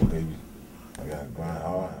to it though, baby. I gotta grind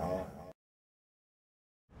hard.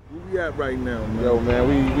 Where we at right now, man? Yo,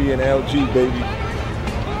 man, we in LG, baby.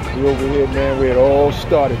 We over here, man, where it all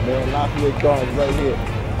started, man. Lafayette Gardens right here.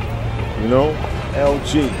 You know,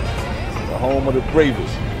 LG, the home of the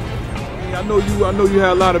bravest. Hey, I know you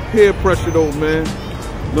had a lot of peer pressure though, man.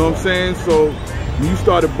 You know what I'm saying? So when you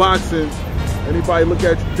started boxing, anybody look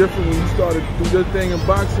at you different when you started to do your thing in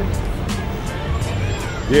boxing?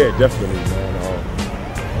 Yeah, definitely, man.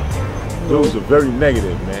 Those are very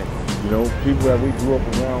negative, man. You know, people that we grew up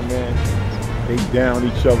around, man, they down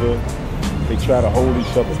each other. They try to hold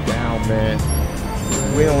each other down, man.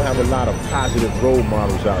 We don't have a lot of positive role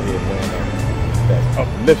models out here, man, that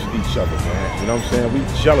uplift each other, man. You know what I'm saying? We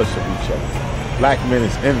jealous of each other. Black men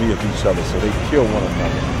is envy of each other, so they kill one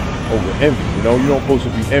another over envy. You know, you don't supposed to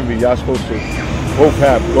be envy. Y'all supposed to both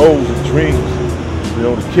have goals and dreams. You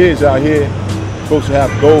know, the kids out here supposed to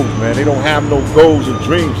have goals, man. They don't have no goals and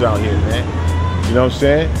dreams out here, man. You know what I'm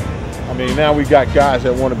saying? I mean, now we got guys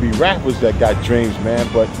that want to be rappers that got dreams, man,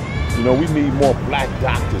 but, you know, we need more black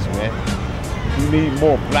doctors, man. We need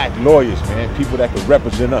more black lawyers, man, people that can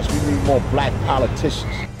represent us. We need more black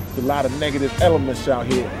politicians. There's a lot of negative elements out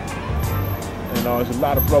here. And there's a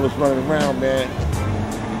lot of brothers running around, man,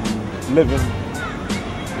 living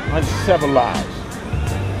uncivilized.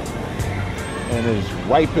 And is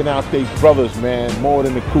wiping out their brothers, man, more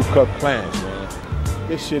than the Ku Klux Klans, man.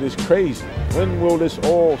 This shit is crazy. When will this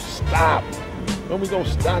all stop? When we gonna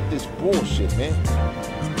stop this bullshit, man?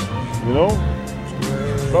 You know?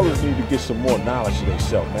 Brothers need to get some more knowledge of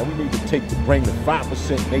themselves, man. We need to bring the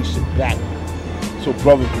 5% nation back so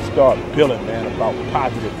brothers can start building, man, about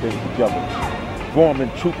positive things together. Forming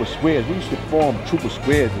trooper squares. We used to form trooper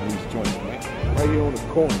squares in these joints, man. Right here on the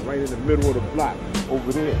corner, right in the middle of the block,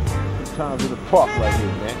 over there. Sometimes in the park right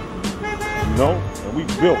here, man. You know? And we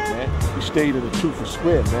built, man. We stayed in the trooper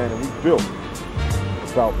square, man, and we built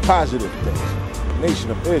about positive things.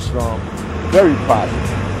 Nation of Islam, very positive.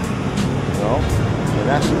 You know? And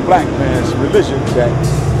that's a black man's religion that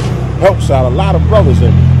helps out a lot of brothers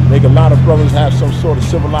and make a lot of brothers have some sort of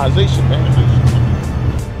civilization, man.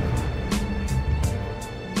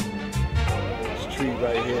 This tree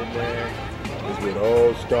right here, man, is where it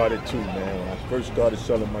all started too, man. When I first started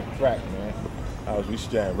selling my crack, man, we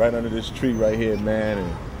stand right under this tree right here, man,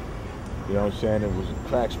 and you know what I'm saying? It was a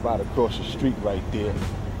crack spot across the street right there.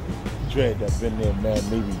 Dread that been there, man,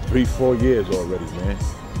 maybe 3-4 years already, man.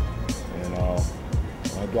 And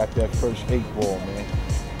I got that first 8-ball, man.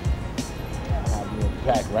 I had me a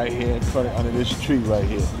pack right here in front of under this tree right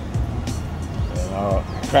here. And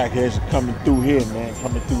crackheads are coming through here, man,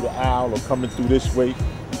 coming through the aisle or coming through this way,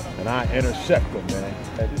 and I intercept them, man.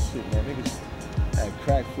 This shit, man, niggas had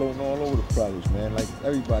crack floating all over the province, man. Like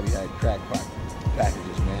everybody had crack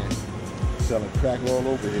packages, man. Selling crack all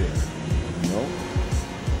over here, you know?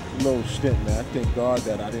 Little stint, man. I thank God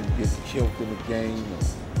that I didn't get killed in the game or,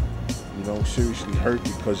 you know, seriously hurt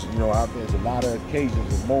because, you know, there's a lot of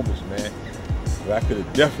occasions and moments, man, where I could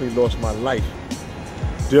have definitely lost my life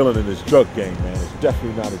dealing in this drug game, man. It's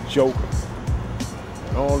definitely not a joke.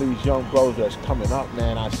 And all these young brothers that's coming up,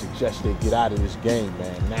 man, I suggest they get out of this game,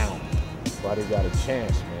 man, now, while they got a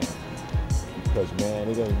chance, man. Because, man,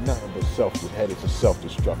 it ain't nothing but headed to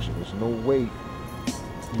self-destruction. There's no way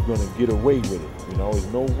you're gonna get away with it. You know, there's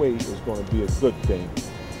no way it's gonna be a good thing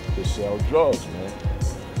to sell drugs, man.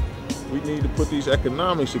 We need to put these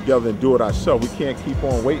economics together and do it ourselves. We can't keep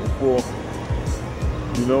on waiting for,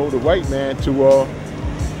 you know, the white man to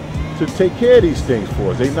take care of these things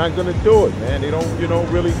for us. They're not gonna do it, man. They don't, you know,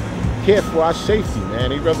 really care for our safety,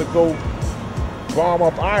 man. They'd rather go bomb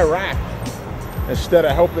up Iraq instead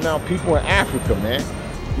of helping out people in Africa, man.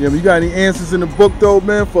 Yeah, but you got any answers in the book though,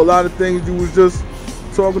 man, for a lot of things you was just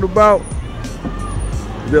talking about?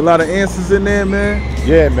 There a lot of answers in there, man.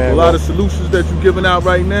 Yeah, man. A lot of solutions that you're giving out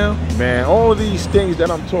right now. Man, all of these things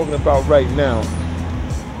that I'm talking about right now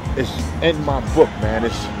is in my book, man.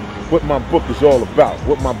 It's what my book is all about,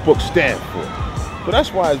 what my book stands for. So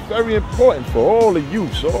that's why it's very important for all the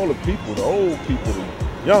youths, all the people, the old people, the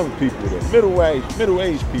young people, the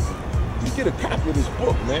middle-aged people, to get a copy of this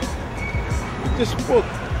book, man. This book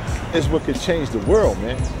is what can change the world,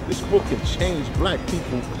 man. This book can change black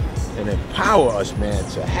people and empower us, man,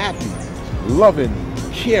 to happy, loving,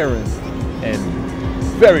 caring, and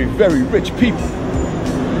very, very rich people.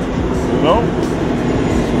 You know?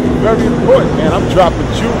 Very important, man. I'm dropping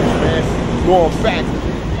jewels, man, going back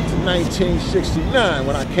to 1969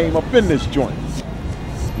 when I came up in this joint.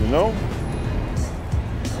 You know?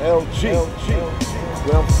 LG.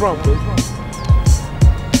 Where I'm from, baby.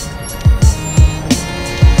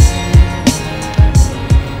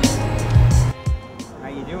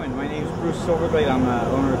 Silverblade. I'm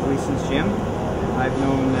owner of Gleason's Gym. I've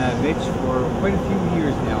known Mitch for quite a few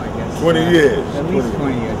years now, I guess. 20 years. At least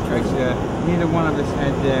 20 years. Neither one of us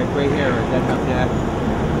had gray hair at that time.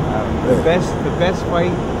 The best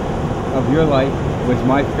fight of your life was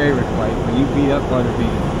my favorite fight when you beat up Butterbean.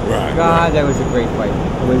 Right. God, that was a great fight.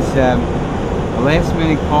 It was a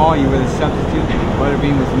last-minute call. You were the substitute.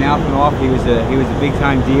 Butterbean was mouthing off. He was a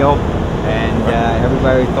big-time deal. And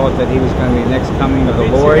everybody thought that he was going to be the next coming of the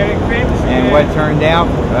Lord. And what turned out,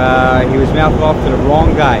 he was mouthing off to the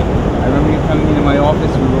wrong guy. I remember you coming into my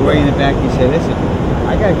office, we were way in the back, you said, listen,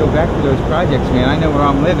 I got to go back to those projects, man. I know where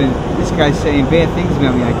I'm living. This guy's saying bad things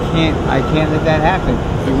about me. I can't let that happen.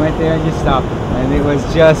 You went there and you stopped him. And it was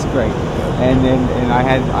just great. And I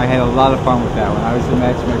had a lot of fun with that one. I was the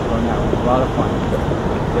matchmaker on that one. It was a lot of fun.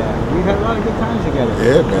 We had a lot of good times together.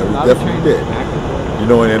 Yeah, man, we definitely did. You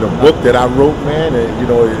know, and in the book that I wrote, man, you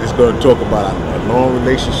know, it's going to talk about a long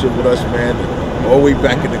relationship with us, man. All the way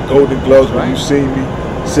back in the Golden Gloves when you seen me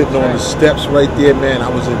sitting on the steps right there, man. I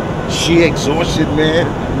was in sheer exhaustion, man.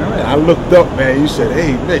 And I looked up, man. You said,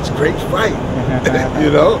 hey, Mitch, great fight. You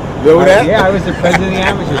know? Remember that? Yeah, I was the president of the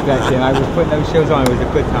amateurs back then. I was putting those shows on. It was a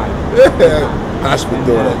good time. Hospital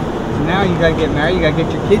doing that. So now you got to get married. You got to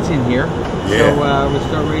get your kids in here. Yeah. So we'll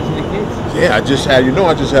start raising the kids. Yeah, I just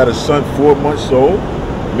had a son 4 months old.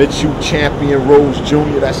 Mitchell Champion Rose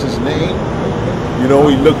Jr., that's his name. You know,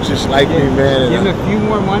 he looked just like me, man. Give him a few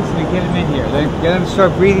more months and get him in here. Get him to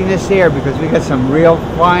start breathing this air because we got some real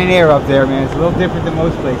fine air up there, man. It's a little different than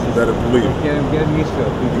most places. Better believe it. Get him used to it.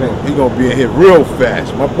 Be great. He's going to be in here real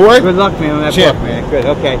fast. My boy? Good luck, man, on that book, man. Good,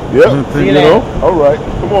 okay. Yep. See you later. All right.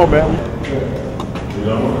 Come on, man. You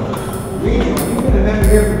know? You've been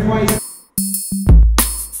here for 20 years.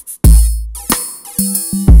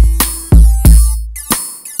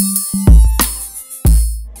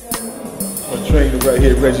 Trainer right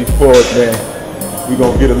here, Reggie Ford, man. We're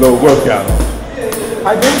gonna get a little workout on.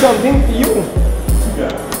 I did something for you.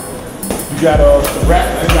 You got the rap,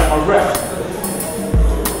 I got my rap.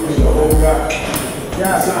 This is the whole guy.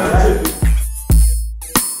 Yeah, scientific.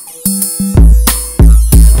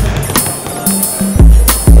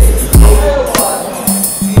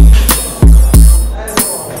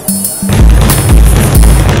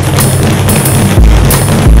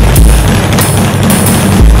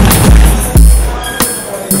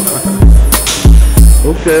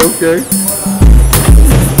 Okay.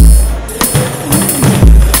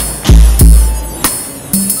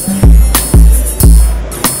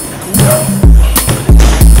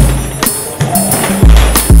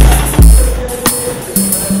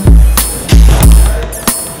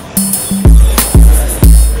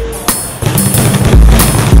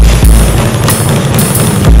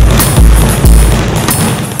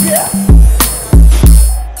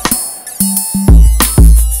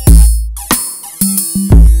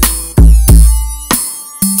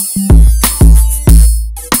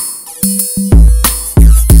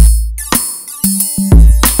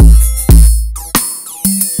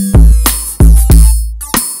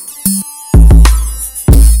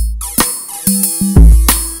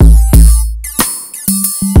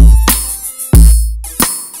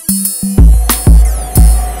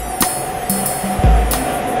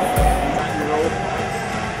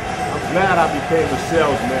 Glad I became a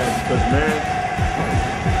salesman because, man,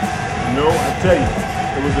 you know, I tell you,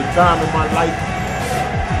 there was a time in my life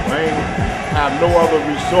where I ain't have no other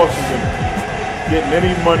resources than getting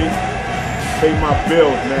any money, pay my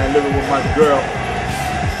bills, man, living with my girl,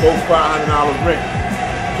 $400-500 rent,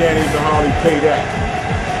 can't even hardly pay that.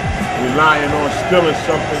 Relying on stealing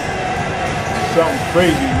something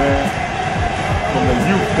crazy, man, from the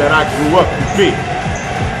youth that I grew up to be.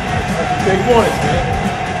 That's what they wanted, man.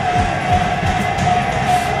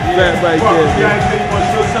 That right there. You want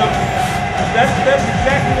to show something? That's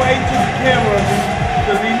exactly why he took the camera of me,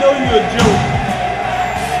 because he know you're a joke.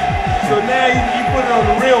 So now you put it on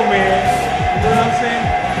the real man. You know what I'm saying?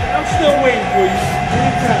 I'm still waiting for you.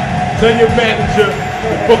 Anytime. Tell your manager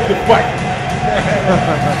to book the fight.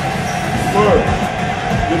 Word.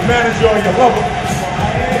 Your manager or your lover.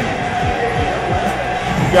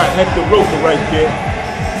 You got Hector Roca right there.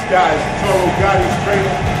 This guy is Toro Gotti's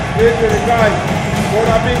trainer. Listen, the guy. What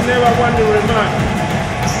I've been never wondering, man.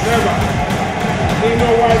 Never. Ain't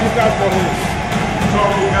know why you got for him.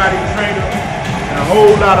 Toro Gotti trainer and a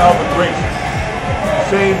whole lot of other greats.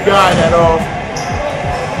 Same guy that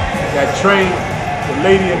trained the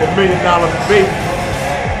lady in the $1 Million Baby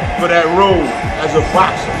for that role as a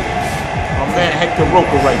boxer. My man Hector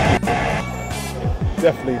Roca right there.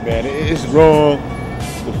 Definitely, man. It's wrong.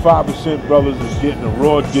 The 5% brothers is getting a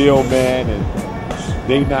raw deal, man, and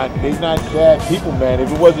they not bad people, man.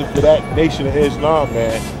 If it wasn't for that Nation of Islam,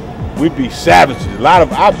 man, we'd be savages.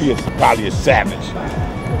 I'd be probably a savage.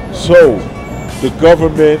 So the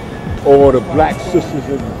government or the black sisters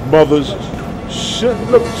and mothers shouldn't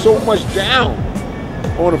look so much down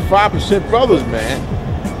on the 5% brothers, man,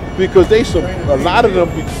 because a lot of them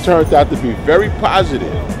turned out to be very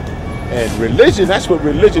positive. And religion, that's what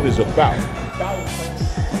religion is about.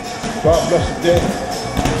 God bless you, Dad.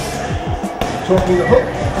 Taught me the hook.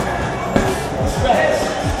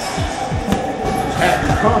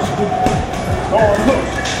 Happy constable, on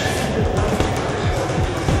hooks.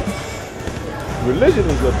 Religion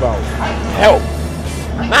is about help,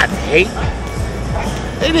 not hate.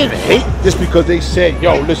 They didn't hate just because they said,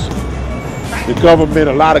 yo, listen, the government,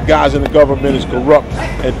 a lot of guys in the government is corrupt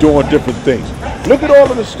and doing different things. Look at all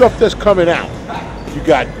of the stuff that's coming out. You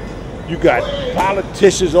got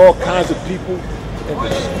politicians, all kinds of people, and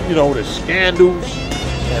the scandals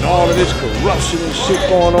and all of this corruption and shit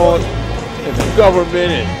going on in the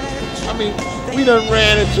government. And I mean, we done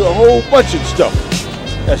ran into a whole bunch of stuff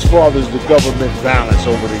as far as the government violence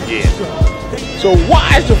over the years. So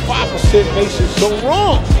why is the 5% nation so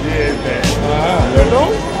wrong? Yeah, man. You know?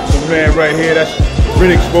 The man right here, that's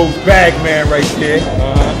Riddick's most bag man right there.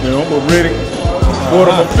 You know, but Riddick bought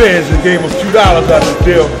him a Benz and gave him $2 out of the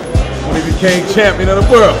deal when he became champion of the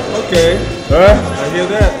world. Okay. Huh? I hear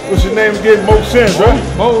that. What's your name again? Mo Sims, huh?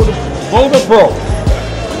 Mo the Pro.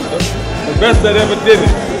 The best that ever did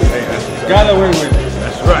it. Hey, got away with it.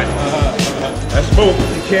 That's right. That's Mo.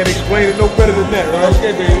 You can't explain it no better than that, right?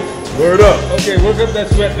 Okay, baby. Word up. Okay, work up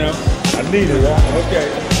that sweat now. I need it, right?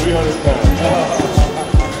 Okay. 300 pounds.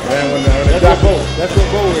 Man, that's what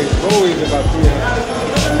Bo is. Bo is about 300.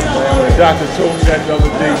 Man, when the doctor told me that the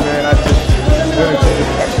other day, man, I just went into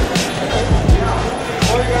depression.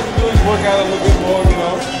 All you got to do is work out a little bit more, you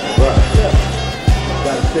know. Right. Yeah.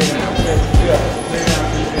 Gotta stay down. Yeah. Stay down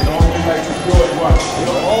and always like to enjoy it. Watch.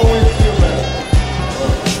 You'll always feel better.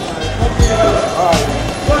 All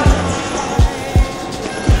right.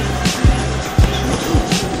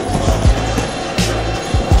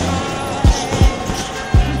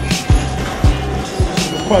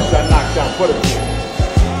 punch I knocked out Butterbean.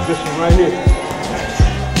 This one right here.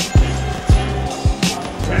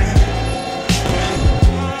 Bang.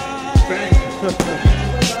 Bang.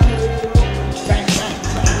 Bang,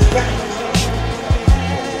 bang, bang.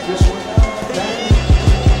 This one. Bang.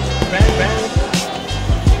 Bang, bang.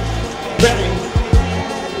 Bang.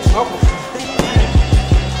 Oh. Bang.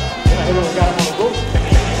 I hit him, got him on the rope.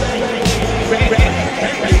 Bang, bang,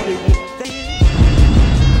 bang, bang, bang.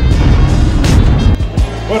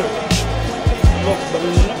 Look, but in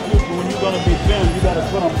the next future, when you're gonna be filmed, you gotta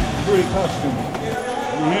put on pretty costumes.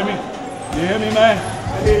 You hear me? You hear me, man?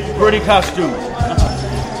 I hear you. Pretty costumes.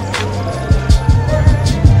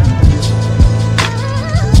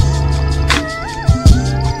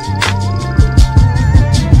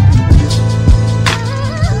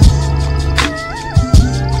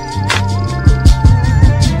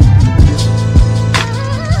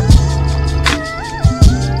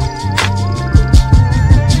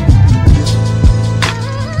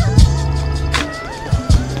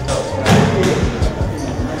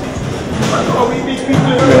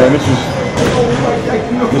 Man,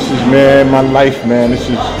 this is man, my life, man. This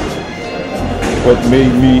is what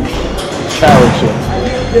made me the character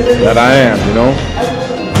that I am, you know.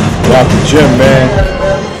 Without the gym, man,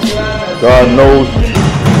 God knows,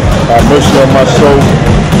 have mercy on my soul,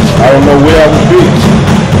 I don't know where I would be.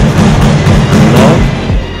 You know,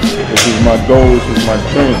 this is my goal, this is my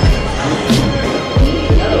dream.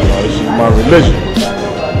 You know, this is my religion.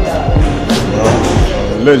 You know,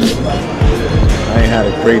 my religion. I ain't had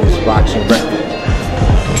the greatest boxing record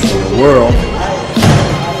in the world,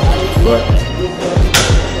 but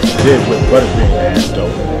I did with Butterbean ass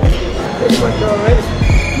though. Pretty much alright.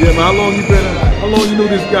 Yeah, man. How long you knew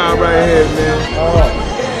this guy right here, man?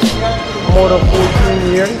 More than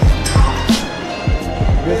 14 years.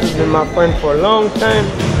 This has been my friend for a long time,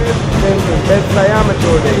 since the best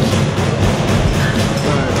amateur days.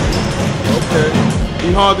 Okay.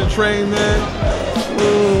 He hard to train, man?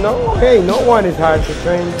 No, hey, no one is hard to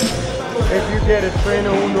train. If you get a trainer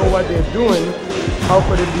who know what they're doing, how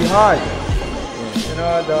could it be hard? You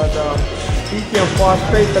know, he can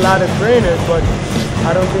frustrate a lot of trainers, but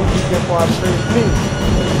I don't think he can frustrate me.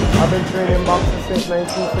 I've been training boxing since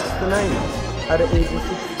 1969, at the age of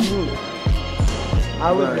 16. I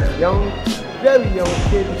was a young, very young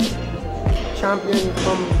kid, champion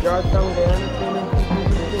from Georgetown, Guyana, training people who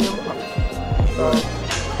became boxing. So,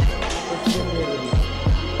 it's been really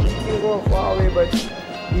go far away, but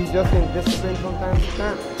he's just indisciplined from time to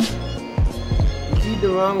time. You eat the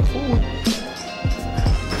wrong food,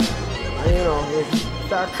 and you know, if he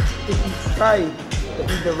tries to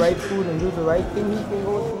eat the right food and do the right thing, he can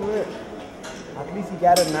go through it. At least he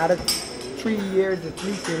got another 3 years at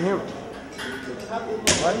least in him.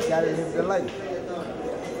 But he gotta live the life.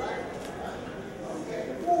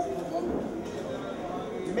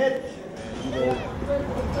 You know,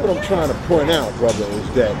 what I'm trying to point out, brother, is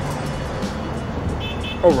that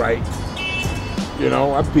all right, you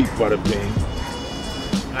know, I beat Butterbean.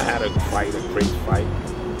 I had a fight, a great fight.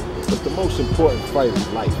 But the most important fight is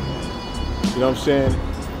life. You know what I'm saying?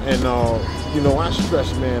 And, you know, I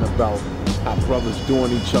stress, man, about how brothers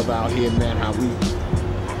doing each other out here, man, how we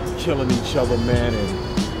killing each other, man,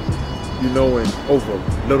 and, you know, and over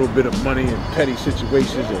a little bit of money and petty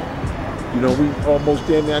situations. And, you know, we almost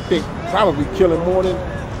in there, I think, probably killing more than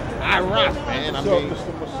Iraq, man. I mean,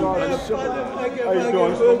 how you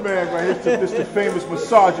doing? This is my man right here. This is the famous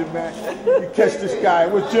massager, man. You catch this guy.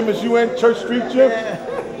 What gym is you in? Church Street Gym?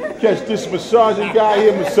 Catch this massaging guy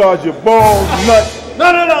here, massage your balls, nuts,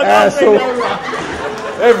 asshole,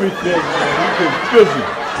 everything, man. He gets busy.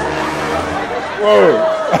 Whoa.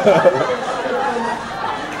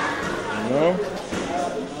 You know?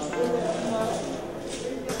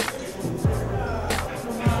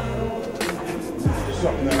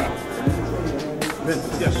 Something that I meant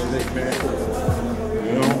yesterday, man.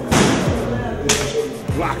 You know,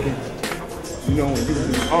 blocking. You know, and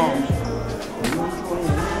using your arms.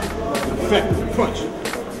 Effective punch. You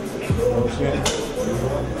know what I'm saying?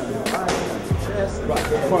 Block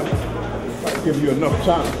the punch. Give you enough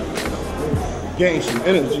time to gain some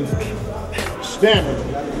energy, stamina.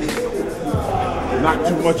 Not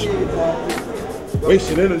too much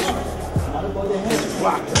wasted energy. Just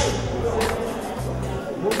block it.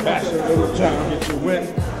 Pass a little time, get your win.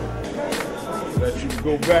 Let you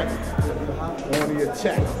go back on the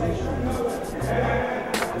attack.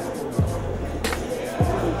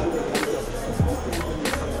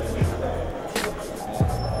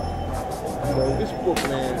 You know, this book,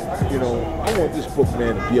 man, you know, I want this book,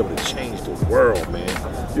 man, to be able to change the world, man.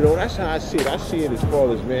 You know, that's how I see it. I see it as far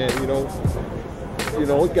as, man, you know,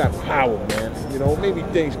 it got power, man. You know, maybe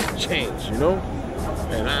things can change, you know?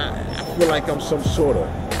 And I feel like I'm some sort of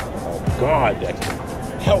God that can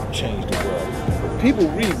help change the world. When people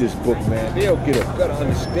read this book, man, they'll get a better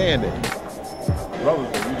understanding.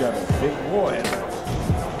 Brothers, we got a big war in us.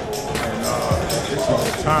 And this is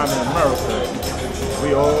the time in America.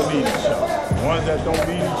 We all need each other. The ones that don't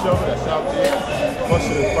need each other, that's out there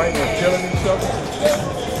fussing and fighting and killing each other,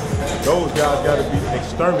 those guys got to be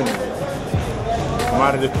exterminated. From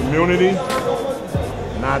out of the community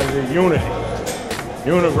and out of the unity.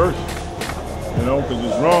 Universal. You know, because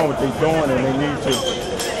it's wrong what they're doing and they need to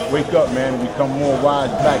wake up, man, and become more wise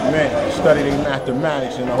black men. Study their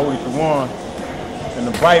mathematics and the Holy Quran and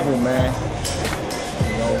the Bible, man.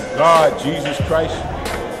 You know, God, Jesus Christ,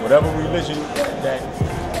 whatever religion that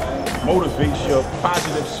motivates your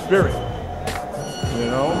positive spirit, you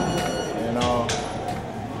know, and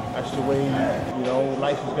that's the way, you know,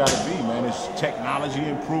 life has got to be, man. It's technology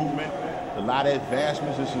improvement, a lot of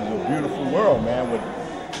advancements. This is a beautiful world, man, with,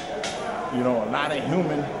 you know, a lot of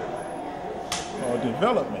human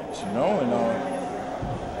developments, you know, and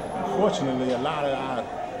unfortunately a lot of our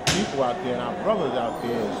people out there and our brothers out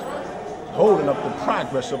there is holding up the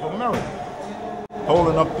progress of America,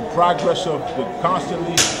 holding up the progress of the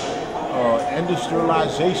constantly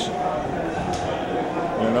industrialization,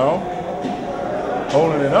 you know,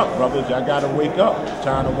 holding it up, brothers. Y'all gotta wake up. It's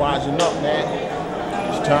time to wisen up, man.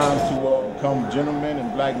 It's time to become gentlemen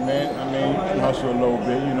and black men. I mean, you can hustle a little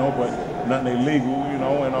bit, you know, but nothing illegal, you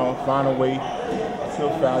know, and find a way to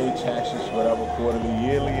file your taxes, whatever, quarterly,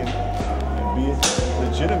 yearly, and be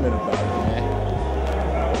legitimate about it, man.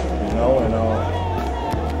 You know, and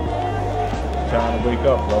time to wake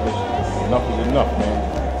up, brothers. Enough is enough, man.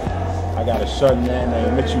 I got a son, man,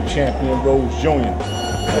 named Mitchell Champion Rose Jr.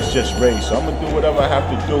 That's just raised, so I'm gonna do whatever I have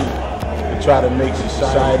to do to try to make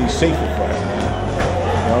society safer for him, man.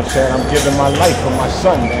 You know what I'm saying? I'm giving my life for my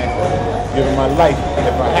son, man. Giving my life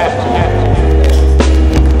if I have to.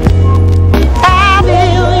 I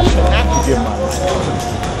shouldn't have to give my life.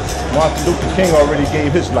 Martin Luther King already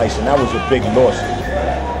gave his license. That was a big loss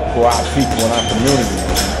for our people and our community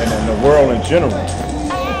and in the world in general.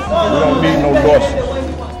 We don't need no losses.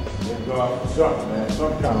 Something, man.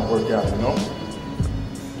 Some kind of workout, you know?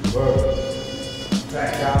 But that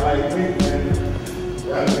guy like me, man,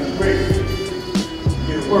 that'd be great.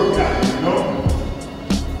 Get a workout, you know?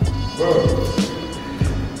 But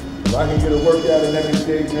if I can get a workout in every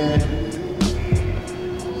day, man,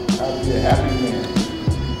 I'll be a happy man.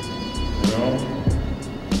 You know?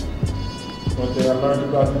 One thing I learned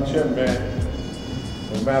about the gym, man,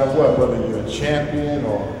 no matter what, whether you're a champion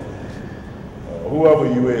or whoever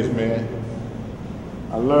you is, man,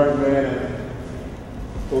 I learned, man, that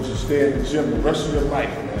you're supposed to stay in the gym the rest of your life,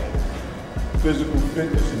 man. Physical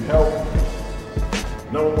fitness and health,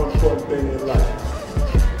 number one important thing in life.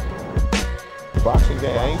 Boxing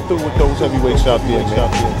game, I ain't through with those heavyweights out there,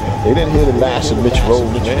 man. They didn't hear the last of Mitch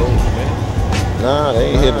Rose, man. Nah, they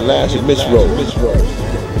ain't hear the last of Mitch Rose. You know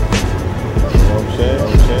what I'm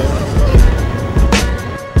saying?